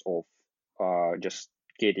benefits of just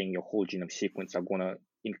getting your whole genome sequence are going to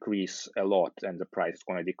increase a lot, and the price is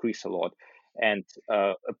going to decrease a lot. And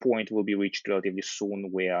a point will be reached relatively soon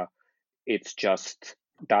where it's just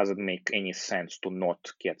doesn't make any sense to not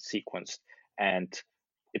get sequenced. And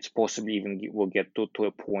it's possibly even will get to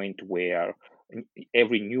a point where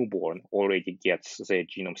every newborn already gets their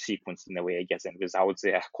genome sequenced in a way, I guess, and without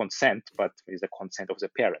their consent, but with the consent of the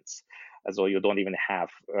parents. So you don't even have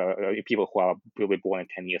people who will be born in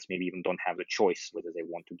 10 years, maybe even don't have the choice whether they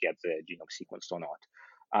want to get the genome sequenced or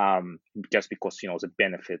not, just because, the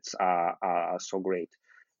benefits are so great.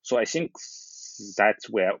 So I think that's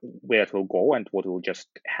where it will go and what will just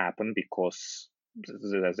happen, because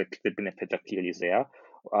the benefits are clearly there.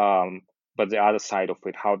 But the other side of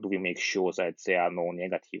it, how do we make sure that there are no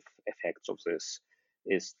negative effects of this,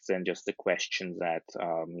 is then just the question that,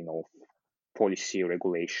 policy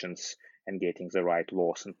regulations and getting the right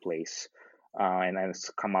laws in place. And as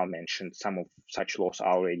Kamal mentioned, some of such laws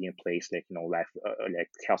are already in place, like, like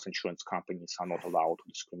health insurance companies are not allowed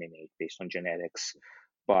to discriminate based on genetics.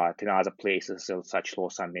 But in other places, such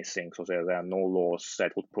laws are missing. So there are no laws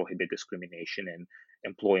that would prohibit discrimination in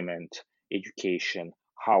employment, education,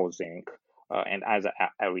 housing, and other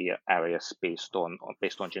areas based on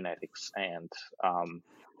genetics. And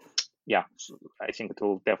so I think it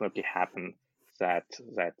will definitely happen that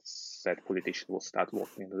politicians will start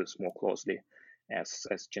looking into this more closely as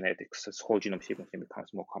genetics, as whole genome sequencing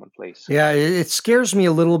becomes more commonplace. Yeah, it scares me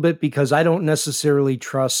a little bit because I don't necessarily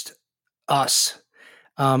trust us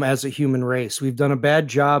as a human race. We've done a bad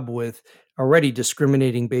job with already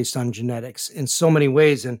discriminating based on genetics in so many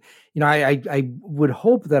ways. And, I would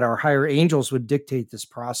hope that our higher angels would dictate this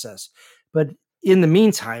process. But in the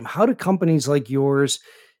meantime, how do companies like yours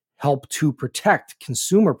help to protect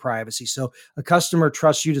consumer privacy? So a customer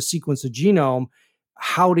trusts you to sequence a genome.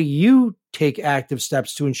 How do you take active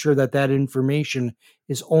steps to ensure that information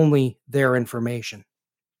is only their information?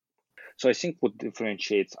 So I think what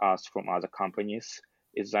differentiates us from other companies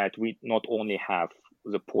is that we not only have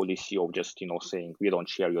the policy of just, saying we don't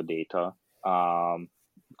share your data,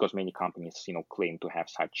 because many companies, claim to have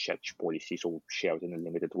such policies or share it in a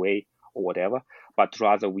limited way or whatever, but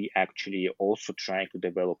rather we actually also trying to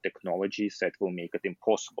develop technologies that will make it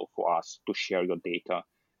impossible for us to share your data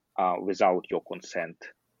without your consent.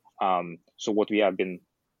 So what we have been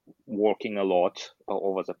working a lot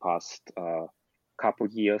over the past couple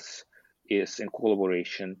years is in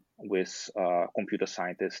collaboration with computer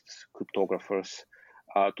scientists, cryptographers,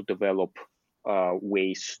 to develop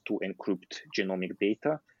ways to encrypt genomic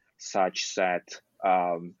data such that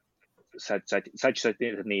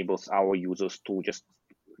it enables our users to just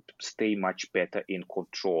stay much better in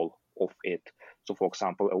control of it. So, for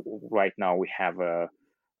example, right now we have a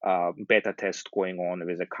beta test going on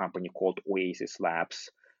with a company called Oasis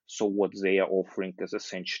Labs. So what they are offering is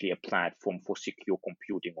essentially a platform for secure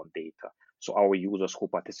computing on data. So our users who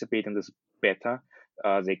participate in this beta,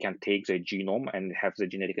 they can take their genome and have the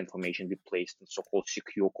genetic information be placed in so-called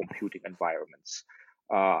secure computing environments,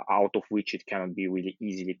 out of which it cannot be really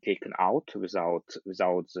easily taken out without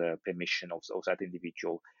the permission of that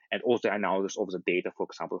individual. And also the analysis of the data, for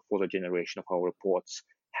example, for the generation of our reports,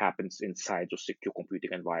 happens inside those secure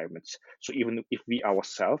computing environments. So even if we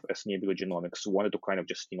ourselves, as Nebula Genomics, wanted to kind of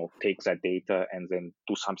just take that data and then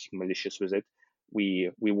do something malicious with it,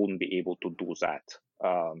 we wouldn't be able to do that.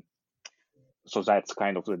 So that's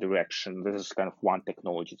kind of the direction. This is kind of one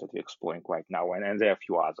technology that we're exploring right now, and there are a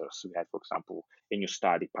few others. We had, for example, a new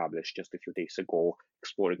study published just a few days ago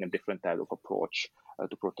exploring a different type of approach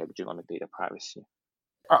to protect genomic data privacy.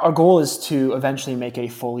 Our goal is to eventually make a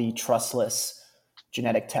fully trustless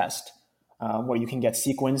genetic test where you can get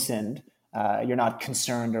sequenced and you're not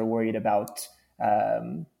concerned or worried about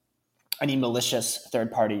any malicious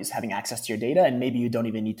third parties having access to your data, and maybe you don't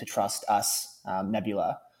even need to trust us,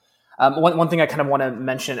 Nebula. One thing I kind of want to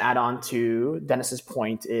mention, add on to Dennis's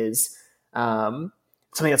point, is something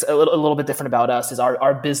that's a little bit different about us is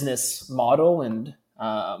our business model and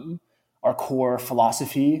our core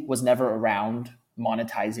philosophy was never around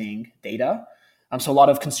monetizing data. So a lot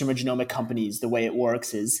of consumer genomic companies, the way it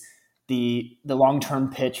works is the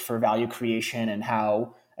long-term pitch for value creation and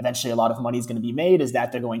how eventually a lot of money is going to be made is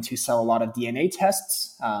that they're going to sell a lot of DNA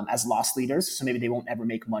tests as loss leaders. So maybe they won't ever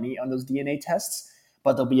make money on those DNA tests,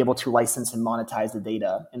 but they'll be able to license and monetize the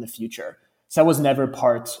data in the future. So that was never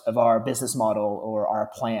part of our business model or our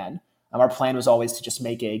plan. Our plan was always to just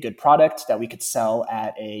make a good product that we could sell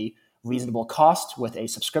at a reasonable cost with a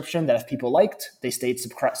subscription that if people liked, they stayed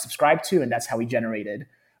subscribed to, and that's how we generated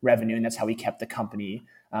revenue, and that's how we kept the company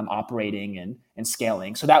operating and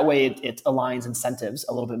scaling. So that way it aligns incentives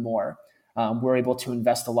a little bit more. We're able to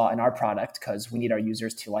invest a lot in our product because we need our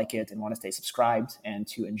users to like it and want to stay subscribed and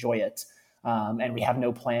to enjoy it. And we have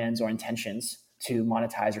no plans or intentions to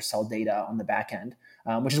monetize or sell data on the back end,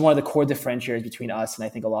 which is one of the core differentiators between us and I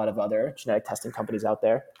think a lot of other genetic testing companies out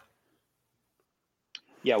there.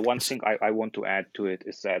 Yeah, one thing I want to add to it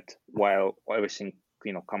is that while everything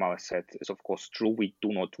Kamala said is of course true, we do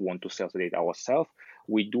not want to sell the data ourselves.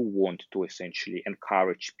 We do want to essentially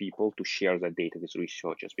encourage people to share their data with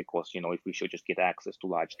researchers, because if researchers get access to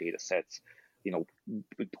large data sets, the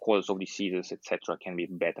causes of diseases, etc., can be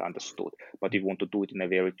better understood. But we want to do it in a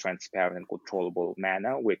very transparent and controllable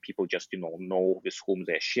manner, where people just know with whom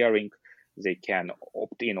they're sharing. They can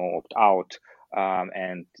opt out,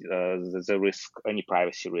 and the risk, any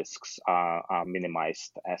privacy risks, are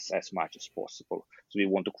minimized as much as possible. So we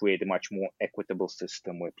want to create a much more equitable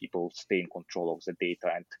system where people stay in control of the data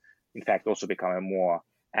and, in fact, also become a more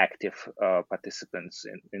active participants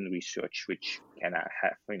in research, which can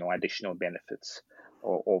have additional benefits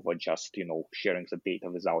over just sharing the data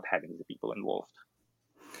without having the people involved.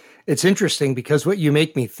 It's interesting because what you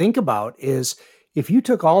make me think about is if you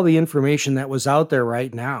took all the information that was out there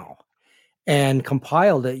right now and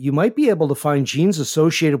compiled it, you might be able to find genes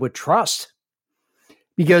associated with trust.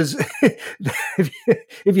 Because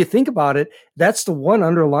if you think about it, that's the one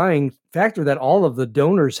underlying factor that all of the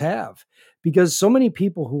donors have. Because so many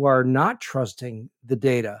people who are not trusting the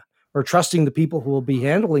data or trusting the people who will be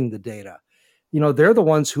handling the data, they're the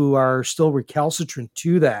ones who are still recalcitrant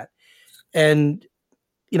to that. And,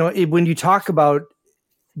 when you talk about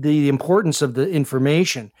the importance of the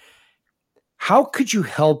information, how could you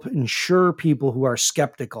help ensure people who are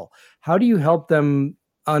skeptical? How do you help them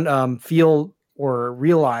feel or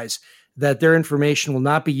realize that their information will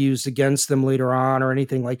not be used against them later on or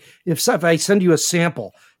anything? Like if I send you a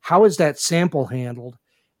sample, how is that sample handled?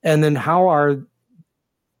 And then how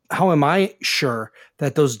am I sure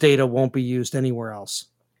that those data won't be used anywhere else?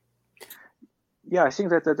 Yeah, I think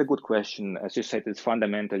that's a good question. As you said, it's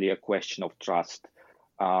fundamentally a question of trust.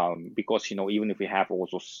 Because even if we have all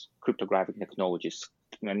those cryptographic technologies,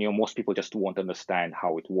 and most people just won't understand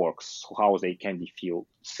how it works, how they can feel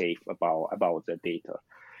safe about their data,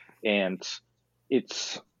 and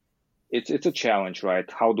it's a challenge,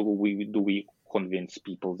 right? How do we convince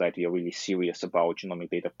people that we are really serious about genomic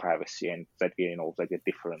data privacy and that we that we're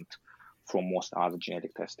different from most other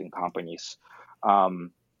genetic testing companies?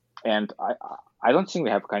 And I don't think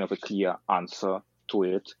we have kind of a clear answer to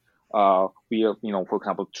it. We for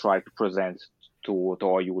example, try to present to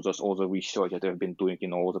our users all the research that they've been doing,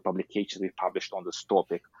 all the publications we've published on this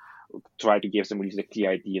topic, try to give them really the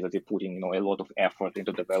clear idea that they're putting, a lot of effort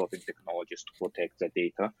into developing technologies to protect their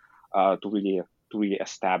data, to really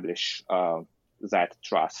establish that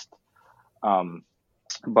trust.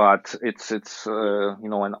 But it's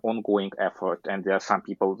an ongoing effort, and there are some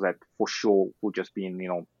people that for sure who just been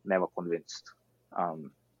never convinced.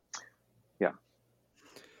 Yeah.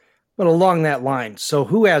 But along that line, so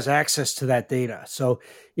who has access to that data? So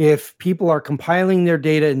if people are compiling their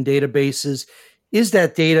data in databases, is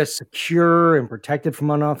that data secure and protected from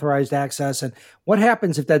unauthorized access? And what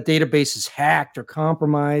happens if that database is hacked or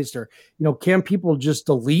compromised? Or, can people just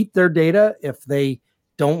delete their data if they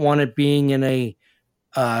don't want it being in a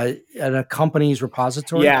company's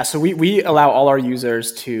repository? Yeah, so we allow all our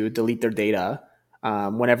users to delete their data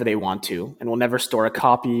whenever they want to, and we'll never store a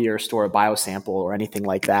copy or store a biosample or anything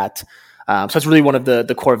like that. So it's really one of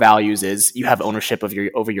the core values is you have ownership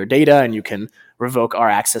over your data, and you can revoke our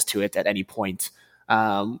access to it at any point.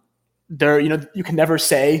 You can never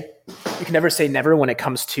say never when it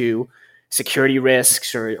comes to security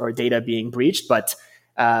risks or data being breached, but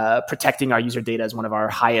protecting our user data is one of our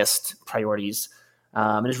highest priorities.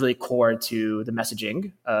 And is really core to the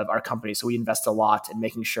messaging of our company. So we invest a lot in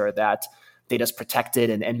making sure that data is protected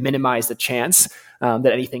and minimize the chance that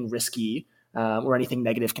anything risky or anything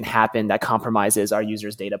negative can happen that compromises our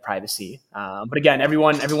users' data privacy. But again,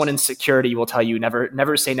 everyone in security will tell you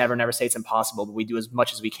never say never, never say it's impossible. But we do as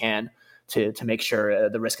much as we can to make sure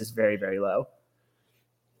the risk is very, very low.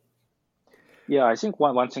 Yeah, I think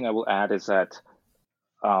one thing I will add is that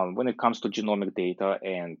when it comes to genomic data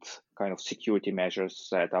and kind of security measures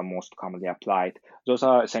that are most commonly applied, those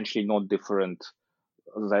are essentially not different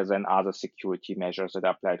than other security measures that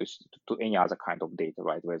apply to any other kind of data,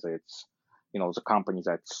 right? Whether it's the company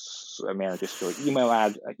that manages your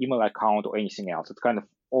email account or anything else, it's kind of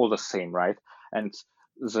all the same, right? And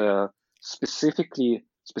the specific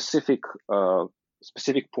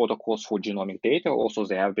protocols for genomic data. Also,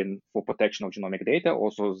 there have been for protection of genomic data.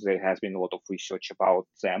 Also, there has been a lot of research about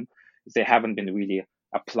them. They haven't been really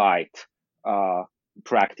applied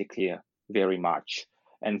practically very much.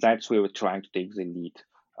 And that's where we're trying to take the lead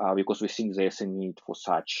because we think there's a need for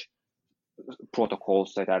such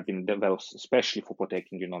protocols that have been developed, especially for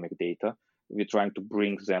protecting genomic data. We're trying to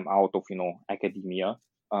bring them out of academia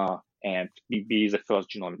and be the first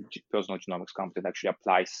personal genomics company that actually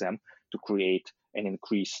applies them to create an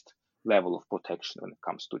increased level of protection when it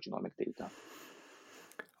comes to genomic data.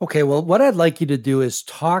 Okay, well, what I'd like you to do is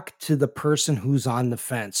talk to the person who's on the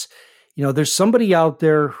fence. There's somebody out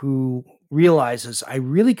there who realizes I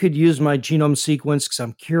really could use my genome sequence because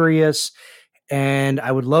I'm curious and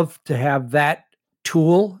I would love to have that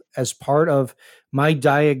tool as part of my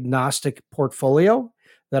diagnostic portfolio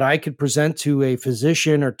that I could present to a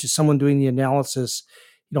physician or to someone doing the analysis.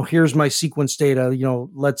 Here's my sequence data,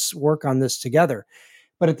 let's work on this together.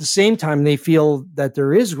 But at the same time, they feel that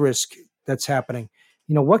there is risk that's happening.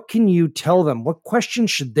 What can you tell them? What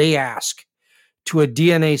questions should they ask to a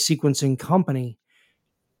DNA sequencing company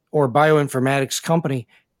or bioinformatics company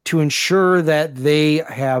to ensure that they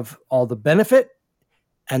have all the benefit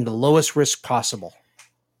and the lowest risk possible?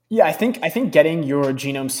 Yeah, I think getting your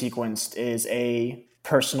genome sequenced is a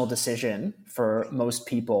personal decision for most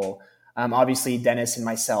people. Obviously, Dennis and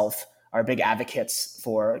myself are big advocates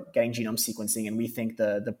for getting genome sequencing, and we think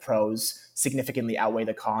the pros significantly outweigh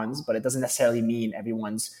the cons, but it doesn't necessarily mean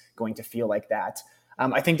everyone's going to feel like that.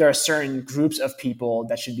 I think there are certain groups of people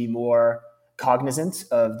that should be more cognizant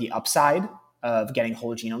of the upside of getting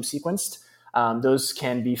whole genome sequenced. Those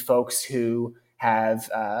can be folks who have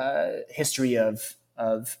history of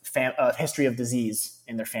disease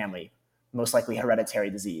in their family, most likely hereditary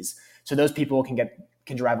disease. So those people can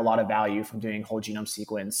derive a lot of value from doing whole genome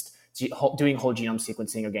sequencing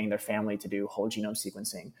or getting their family to do whole genome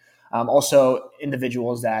sequencing. Also,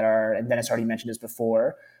 individuals that are, and Dennis already mentioned this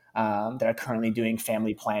before, that are currently doing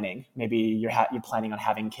family planning. Maybe you're planning on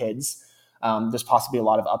having kids. There's possibly a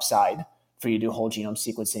lot of upside for you to do whole genome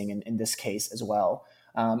sequencing in this case as well.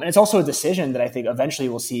 And it's also a decision that I think eventually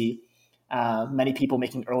we'll see many people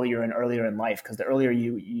making earlier and earlier in life, because the earlier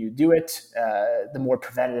you do it, the more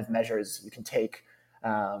preventative measures you can take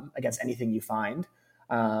against anything you find.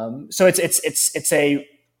 So it's a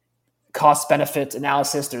cost benefit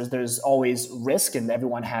analysis. There's always risk, and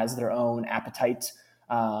everyone has their own appetite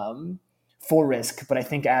for risk. But I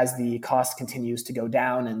think as the cost continues to go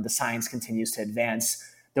down and the science continues to advance,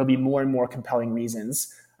 there'll be more and more compelling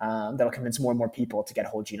reasons that'll convince more and more people to get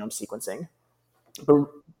whole genome sequencing.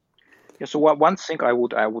 Yeah, so one thing I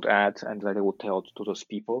would add, and that I would tell to those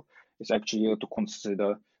people, is actually to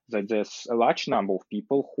consider that there's a large number of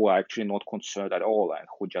people who are actually not concerned at all and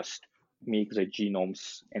who just make their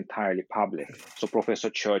genomes entirely public. So Professor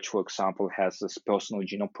Church, for example, has this personal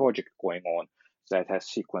genome project going on that has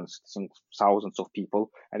sequenced thousands of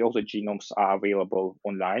people, and all the genomes are available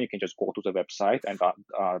online. You can just go to the website and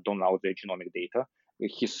download their genomic data.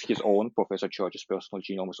 His own, Professor Church's personal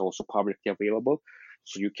genome, is also publicly available,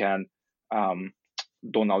 so you can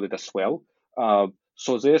download it as well.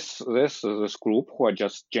 So this group who are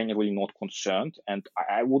just genuinely not concerned, and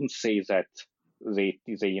I wouldn't say that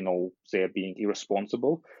they're being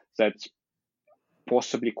irresponsible. That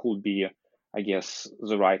possibly could be, I guess,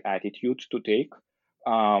 the right attitude to take.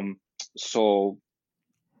 So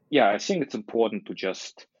yeah, I think it's important to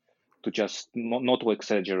just not to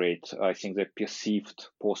exaggerate. I think the perceived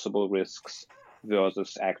possible risks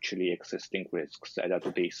versus actually existing risks that are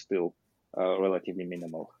today still relatively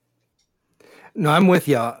minimal. No, I'm with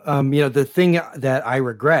you. The thing that I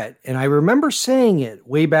regret, and I remember saying it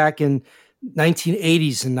way back in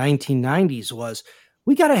 1980s and 1990s, was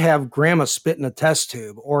we got to have grandma spit in a test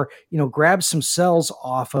tube, or, grab some cells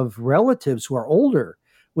off of relatives who are older,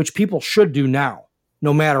 which people should do now,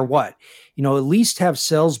 no matter what. At least have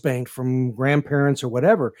cells banked from grandparents or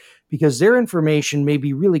whatever, because their information may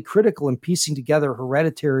be really critical in piecing together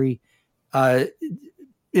hereditary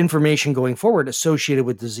information going forward associated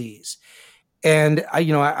with disease. And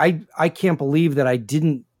I can't believe that I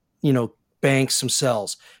didn't, bank some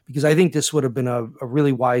cells, because I think this would have been a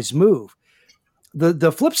really wise move.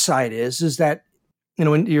 The flip side is that,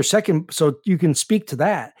 in your second, so you can speak to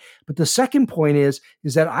that. But the second point is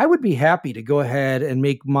that I would be happy to go ahead and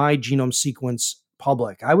make my genome sequence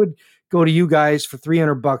public. I would go to you guys for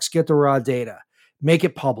 $300, get the raw data, make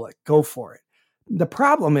it public, go for it. The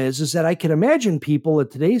problem is that I can imagine people at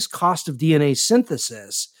today's cost of DNA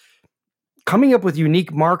synthesis coming up with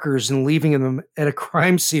unique markers and leaving them at a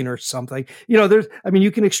crime scene or something.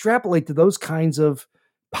 You can extrapolate to those kinds of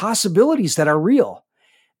possibilities that are real.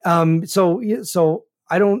 So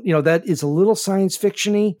I don't, that is a little science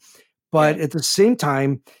fiction-y, but at the same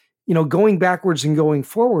time, going backwards and going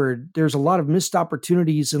forward, there's a lot of missed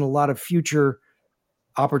opportunities and a lot of future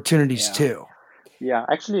opportunities too. Yeah,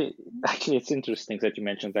 actually, it's interesting that you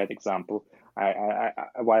mentioned that example. I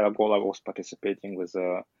a while ago, I was participating with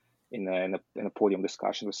in a podium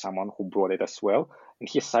discussion with someone who brought it as well, and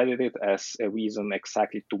he cited it as a reason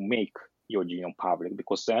exactly to make your genome public,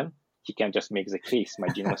 because then he can just make the case my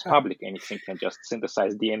genome is public. Anything can just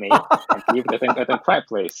synthesize DNA and leave it at a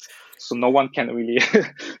fireplace. So no one can really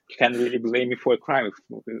blame me for a crime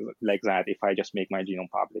like that if I just make my genome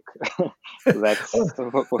public. So that's a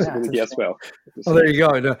possibility as well. Oh, there you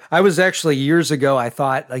go. No, I was actually years ago, I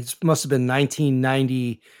thought like it must have been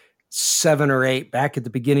 1997 or 8, back at the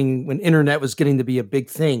beginning when internet was getting to be a big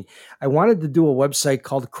thing. I wanted to do a website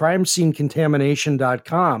called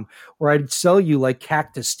crimescenecontamination.com where I'd sell you like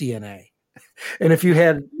cactus DNA. And if you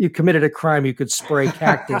committed a crime, you could spray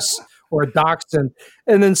cactus or a dachshund.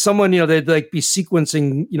 And then someone, they'd like be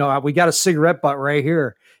sequencing, we got a cigarette butt right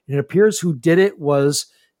here. And it appears who did it was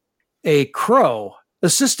a crow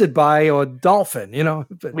assisted by a dolphin,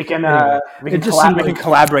 But we can anyway,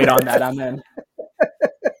 collaborate on that. I'm in.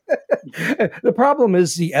 The problem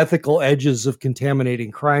is the ethical edges of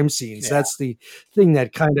contaminating crime scenes. Yeah. That's the thing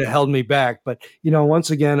that kind of held me back. But,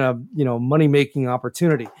 once again, a money-making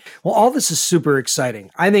opportunity. Well, all this is super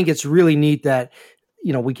exciting. I think it's really neat that,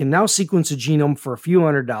 we can now sequence a genome for a few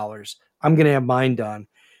 $100s. I'm going to have mine done.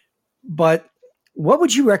 But what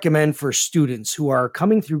would you recommend for students who are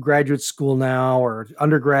coming through graduate school now or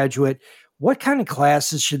undergraduate? What kind of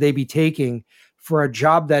classes should they be taking for a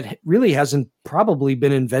job that really hasn't probably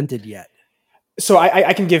been invented yet? So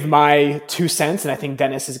I can give my 2 cents, and I think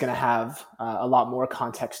Dennis is going to have a lot more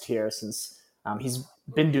context here since he's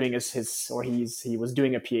been doing he was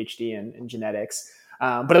doing a PhD in genetics.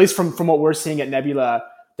 But at least from what we're seeing at Nebula,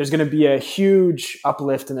 there's going to be a huge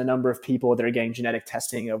uplift in the number of people that are getting genetic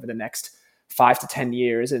testing over the next 5 to 10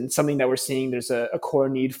 years. And something that we're seeing there's a core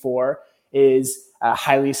need for is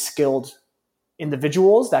highly skilled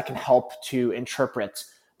individuals that can help to interpret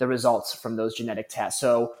the results from those genetic tests.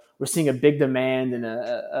 So we're seeing a big demand and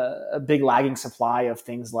a big lagging supply of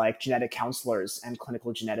things like genetic counselors and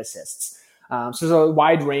clinical geneticists. So there's a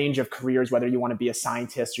wide range of careers, whether you want to be a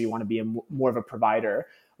scientist or you want to be more of a provider,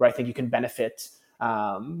 where I think you can benefit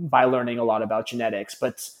by learning a lot about genetics.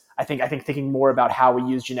 But I think thinking more about how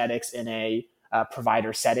we use genetics in a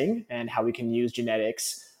provider setting and how we can use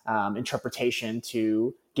genetics interpretation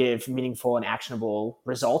to give meaningful and actionable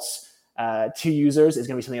results to users is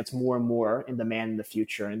going to be something that's more and more in demand in the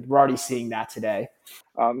future. And we're already seeing that today.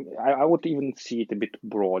 I would even see it a bit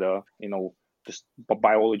broader, just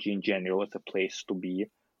biology in general as a place to be.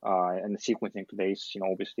 And sequencing today is,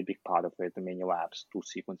 obviously a big part of it. The many labs do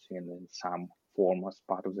sequencing in some form as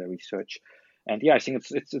part of their research. And yeah, I think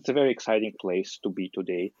it's a very exciting place to be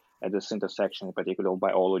today at this intersection, in particular of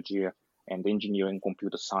biology and engineering,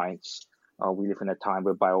 computer science. We live in a time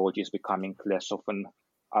where biology is becoming less of an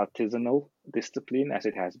artisanal discipline as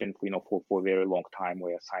it has been for a very long time,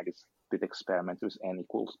 where scientists did experiments with n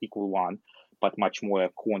equal 1, but much more a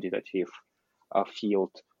quantitative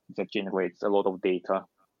field that generates a lot of data.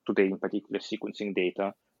 Today, in particular, sequencing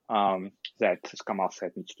data that, as Kamal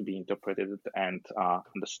said, needs to be interpreted and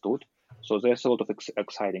understood. So there's a lot of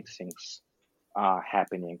exciting things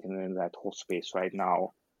happening in that whole space right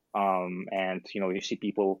now. And, you see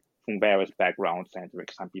people from various backgrounds entering.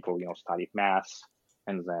 Some people, studied math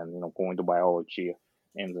and then, go into biology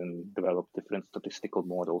and then develop different statistical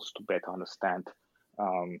models to better understand,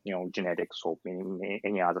 genetics or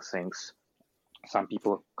any other things. Some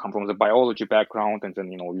people come from the biology background and then,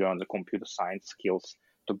 learn the computer science skills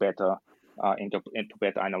to better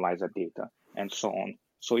analyze that data and so on.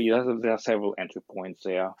 So yeah, there are several entry points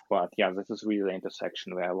there, but yeah, this is really the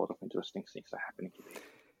intersection where a lot of interesting things are happening today.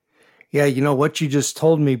 Yeah, what you just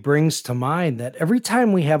told me brings to mind that every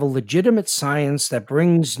time we have a legitimate science that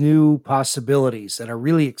brings new possibilities that are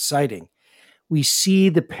really exciting, we see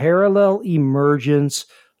the parallel emergence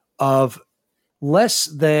of less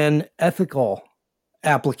than ethical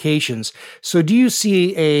applications. So do you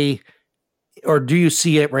see it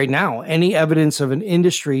right now, any evidence of an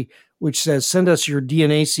industry which says, send us your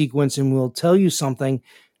DNA sequence and we'll tell you something,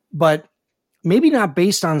 but maybe not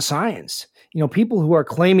based on science? People who are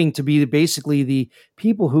claiming to be basically the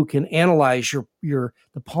people who can analyze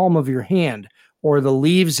the palm of your hand or the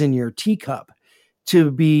leaves in your teacup,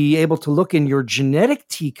 to be able to look in your genetic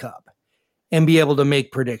teacup and be able to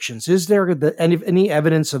make predictions. Is there any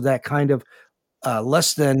evidence of that kind of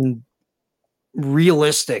less than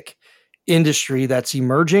realistic industry that's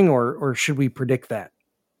emerging, or should we predict that?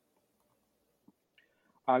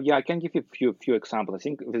 Yeah, I can give you a few examples. I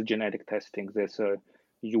think with genetic testing, there's a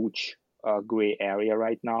huge gray area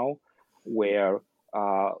right now where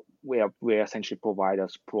essentially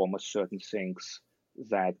providers promise certain things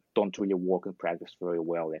that don't really work in practice very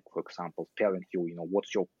well. Like, for example, telling you,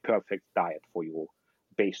 what's your perfect diet for you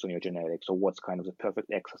based on your genetics, or what's kind of the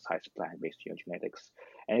perfect exercise plan based on your genetics.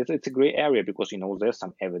 And it's a gray area because, there's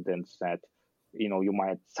some evidence that you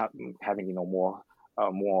might start having, more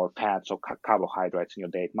fats or carbohydrates in your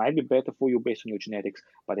diet. Might be better for you based on your genetics,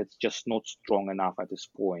 but it's just not strong enough at this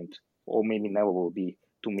point, or maybe never will be,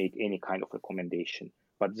 to make any kind of recommendation.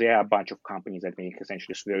 But there are a bunch of companies that make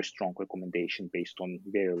essentially this very strong recommendation based on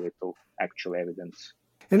very little actual evidence.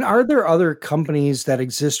 And are there other companies that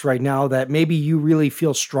exist right now that maybe you really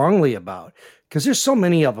feel strongly about? Because there's so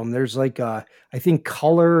many of them. There's I think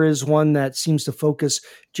Color is one that seems to focus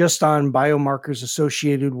just on biomarkers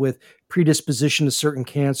associated with predisposition to certain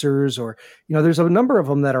cancers, or, there's a number of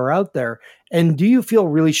them that are out there. And do you feel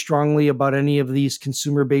really strongly about any of these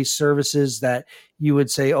consumer-based services that you would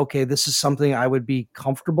say, okay, this is something I would be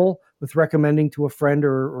comfortable with recommending to a friend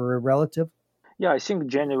or a relative? Yeah, I think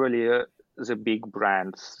generally the big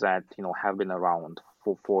brands that have been around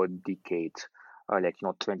for decades, like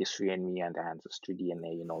 23andMe and Ancestry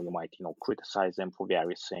DNA, you might criticize them for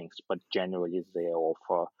various things, but generally they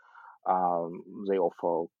offer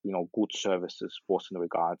good services, both in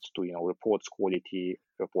regards to reports quality,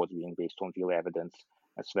 reports being based on real evidence,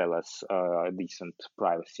 as well as decent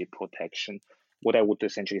privacy protection. What I would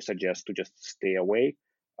essentially suggest to just stay away.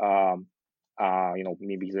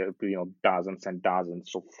 Maybe dozens and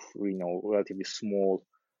dozens of relatively small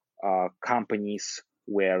companies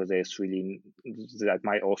where that's where you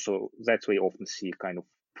often see kind of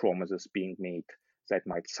promises being made that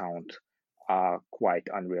might sound quite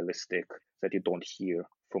unrealistic, that you don't hear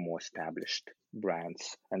from more established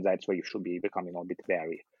brands, and that's where you should be becoming a bit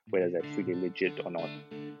wary whether that's really legit or not.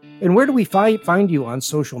 And where do we find you on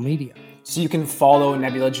social media? So you can follow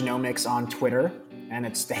Nebula Genomics on Twitter, and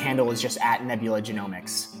the handle is just @Nebula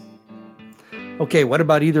Genomics. Okay, what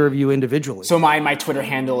about either of you individually? So my Twitter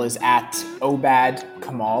handle is @Obad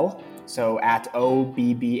Kamal. So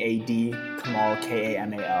 @OBBAD Kamal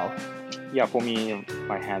KAMAL. Yeah, for me,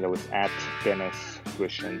 my handle is @Dennis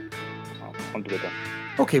Grishin on Twitter.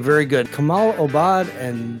 Okay, very good. Kamal Obad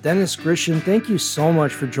and Dennis Grishin, thank you so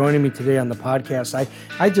much for joining me today on the podcast.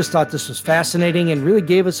 I just thought this was fascinating and really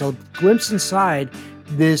gave us a glimpse inside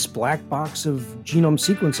this black box of genome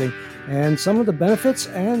sequencing and some of the benefits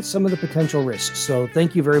and some of the potential risks. So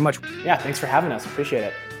thank you very much. Yeah, thanks for having us. Appreciate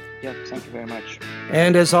it. Yeah, thank you very much.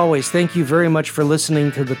 And as always, thank you very much for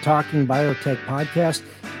listening to the Talking Biotech podcast.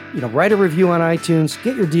 Write a review on iTunes,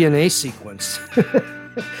 get your DNA sequenced.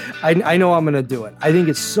 I know I'm going to do it. I think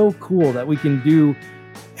it's so cool that we can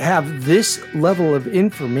have this level of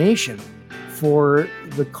information for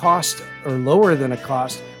the cost or lower than a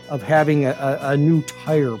cost of having a new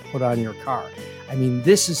tire put on your car. I mean,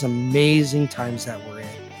 this is amazing times that we're in,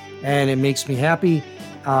 and it makes me happy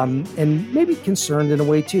and maybe concerned in a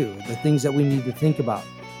way too, the things that we need to think about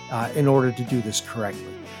in order to do this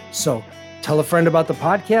correctly. So tell a friend about the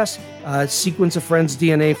podcast, sequence a friend's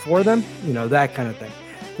DNA for them, that kind of thing.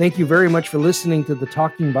 Thank you very much for listening to the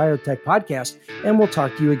Talking Biotech podcast, and we'll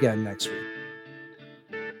talk to you again next week.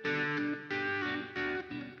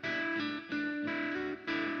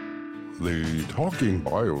 The Talking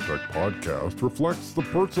Biotech podcast reflects the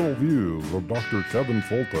personal views of Dr. Kevin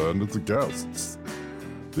Folta and its guests.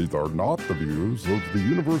 These are not the views of the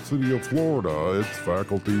University of Florida, its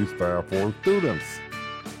faculty, staff, or students.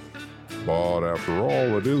 But after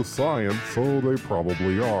all, it is science, so they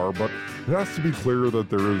probably are, but it has to be clear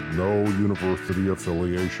that there is no university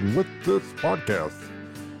affiliation with this podcast,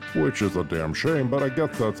 which is a damn shame, but I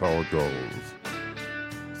guess that's how it goes.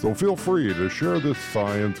 So feel free to share this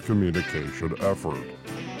science communication effort,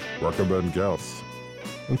 recommend guests,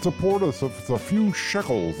 and support us with a few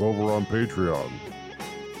shekels over on Patreon.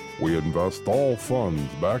 We invest all funds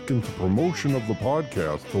back into promotion of the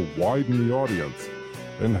podcast to widen the audience,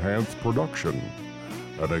 enhance production,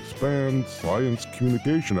 and expand science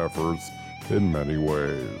communication efforts in many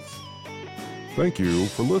ways. Thank you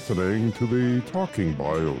for listening to the Talking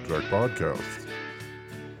Biotech podcast.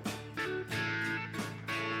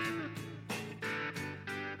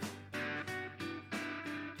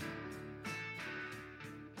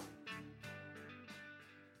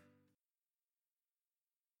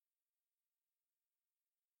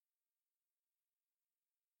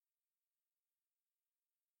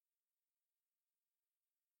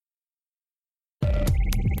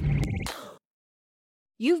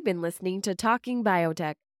 You've been listening to Talking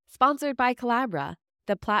Biotech, sponsored by Collabra,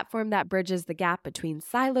 the platform that bridges the gap between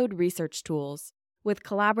siloed research tools. With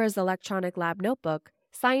Collabra's electronic lab notebook,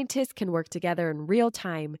 scientists can work together in real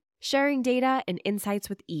time, sharing data and insights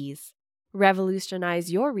with ease.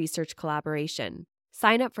 Revolutionize your research collaboration.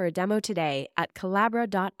 Sign up for a demo today at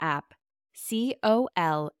collabra.app,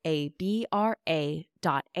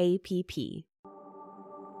 COLABRA.app.